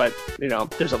sure. But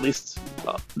there's at least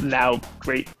now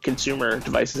great consumer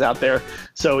devices out there.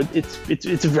 So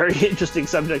it's a very interesting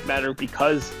subject matter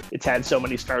because it's had so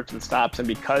many starts and stops, and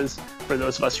because for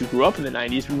those of us who grew up in the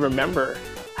 90s, we remember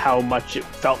how much it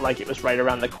felt like it was right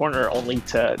around the corner, only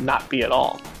to not be at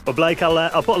all. Well, Blake,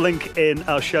 I'll put a link in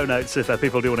our show notes if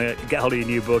people do want to get hold of your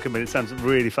new book. I mean, it sounds a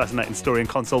really fascinating story, and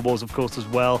Console Wars, of course, as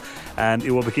well. And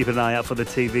you will be keeping an eye out for the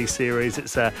TV series.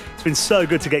 It's been so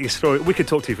good to get your story. We could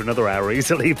talk to you for another hour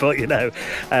easily, but I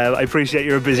appreciate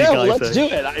you're a busy guy. Yeah, let's do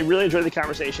it. I really enjoyed the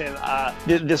conversation.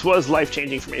 This was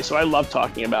life-changing for me, so I love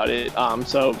talking about it.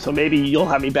 So maybe you'll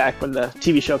have me back when the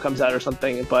TV show comes out or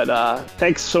something. But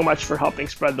thanks so much for helping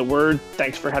spread the word.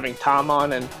 Thanks for having Tom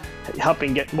on and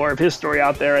helping get more of his story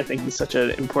out there. I think he's such an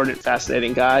important,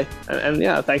 fascinating guy. And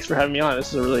yeah, thanks for having me on.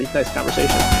 This is a really nice conversation.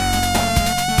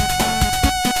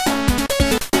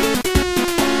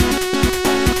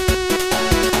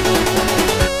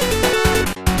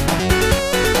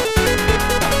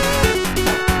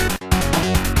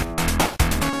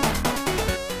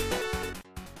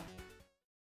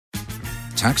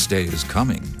 Tax day is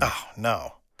coming. Oh,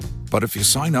 no. But if you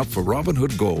sign up for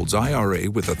Robinhood Gold's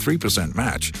IRA with a 3%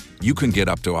 match, you can get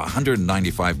up to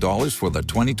 $195 for the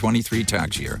 2023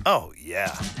 tax year. Oh,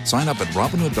 yeah. Sign up at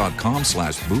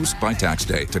Robinhood.com/boost by tax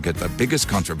day to get the biggest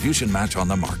contribution match on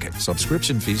the market.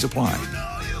 Subscription fees apply.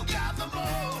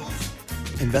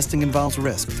 Investing involves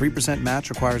risk. 3% match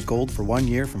requires gold for 1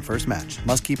 year from first match.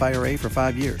 Must keep IRA for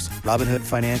 5 years. Robinhood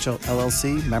Financial,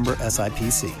 LLC, member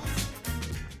SIPC.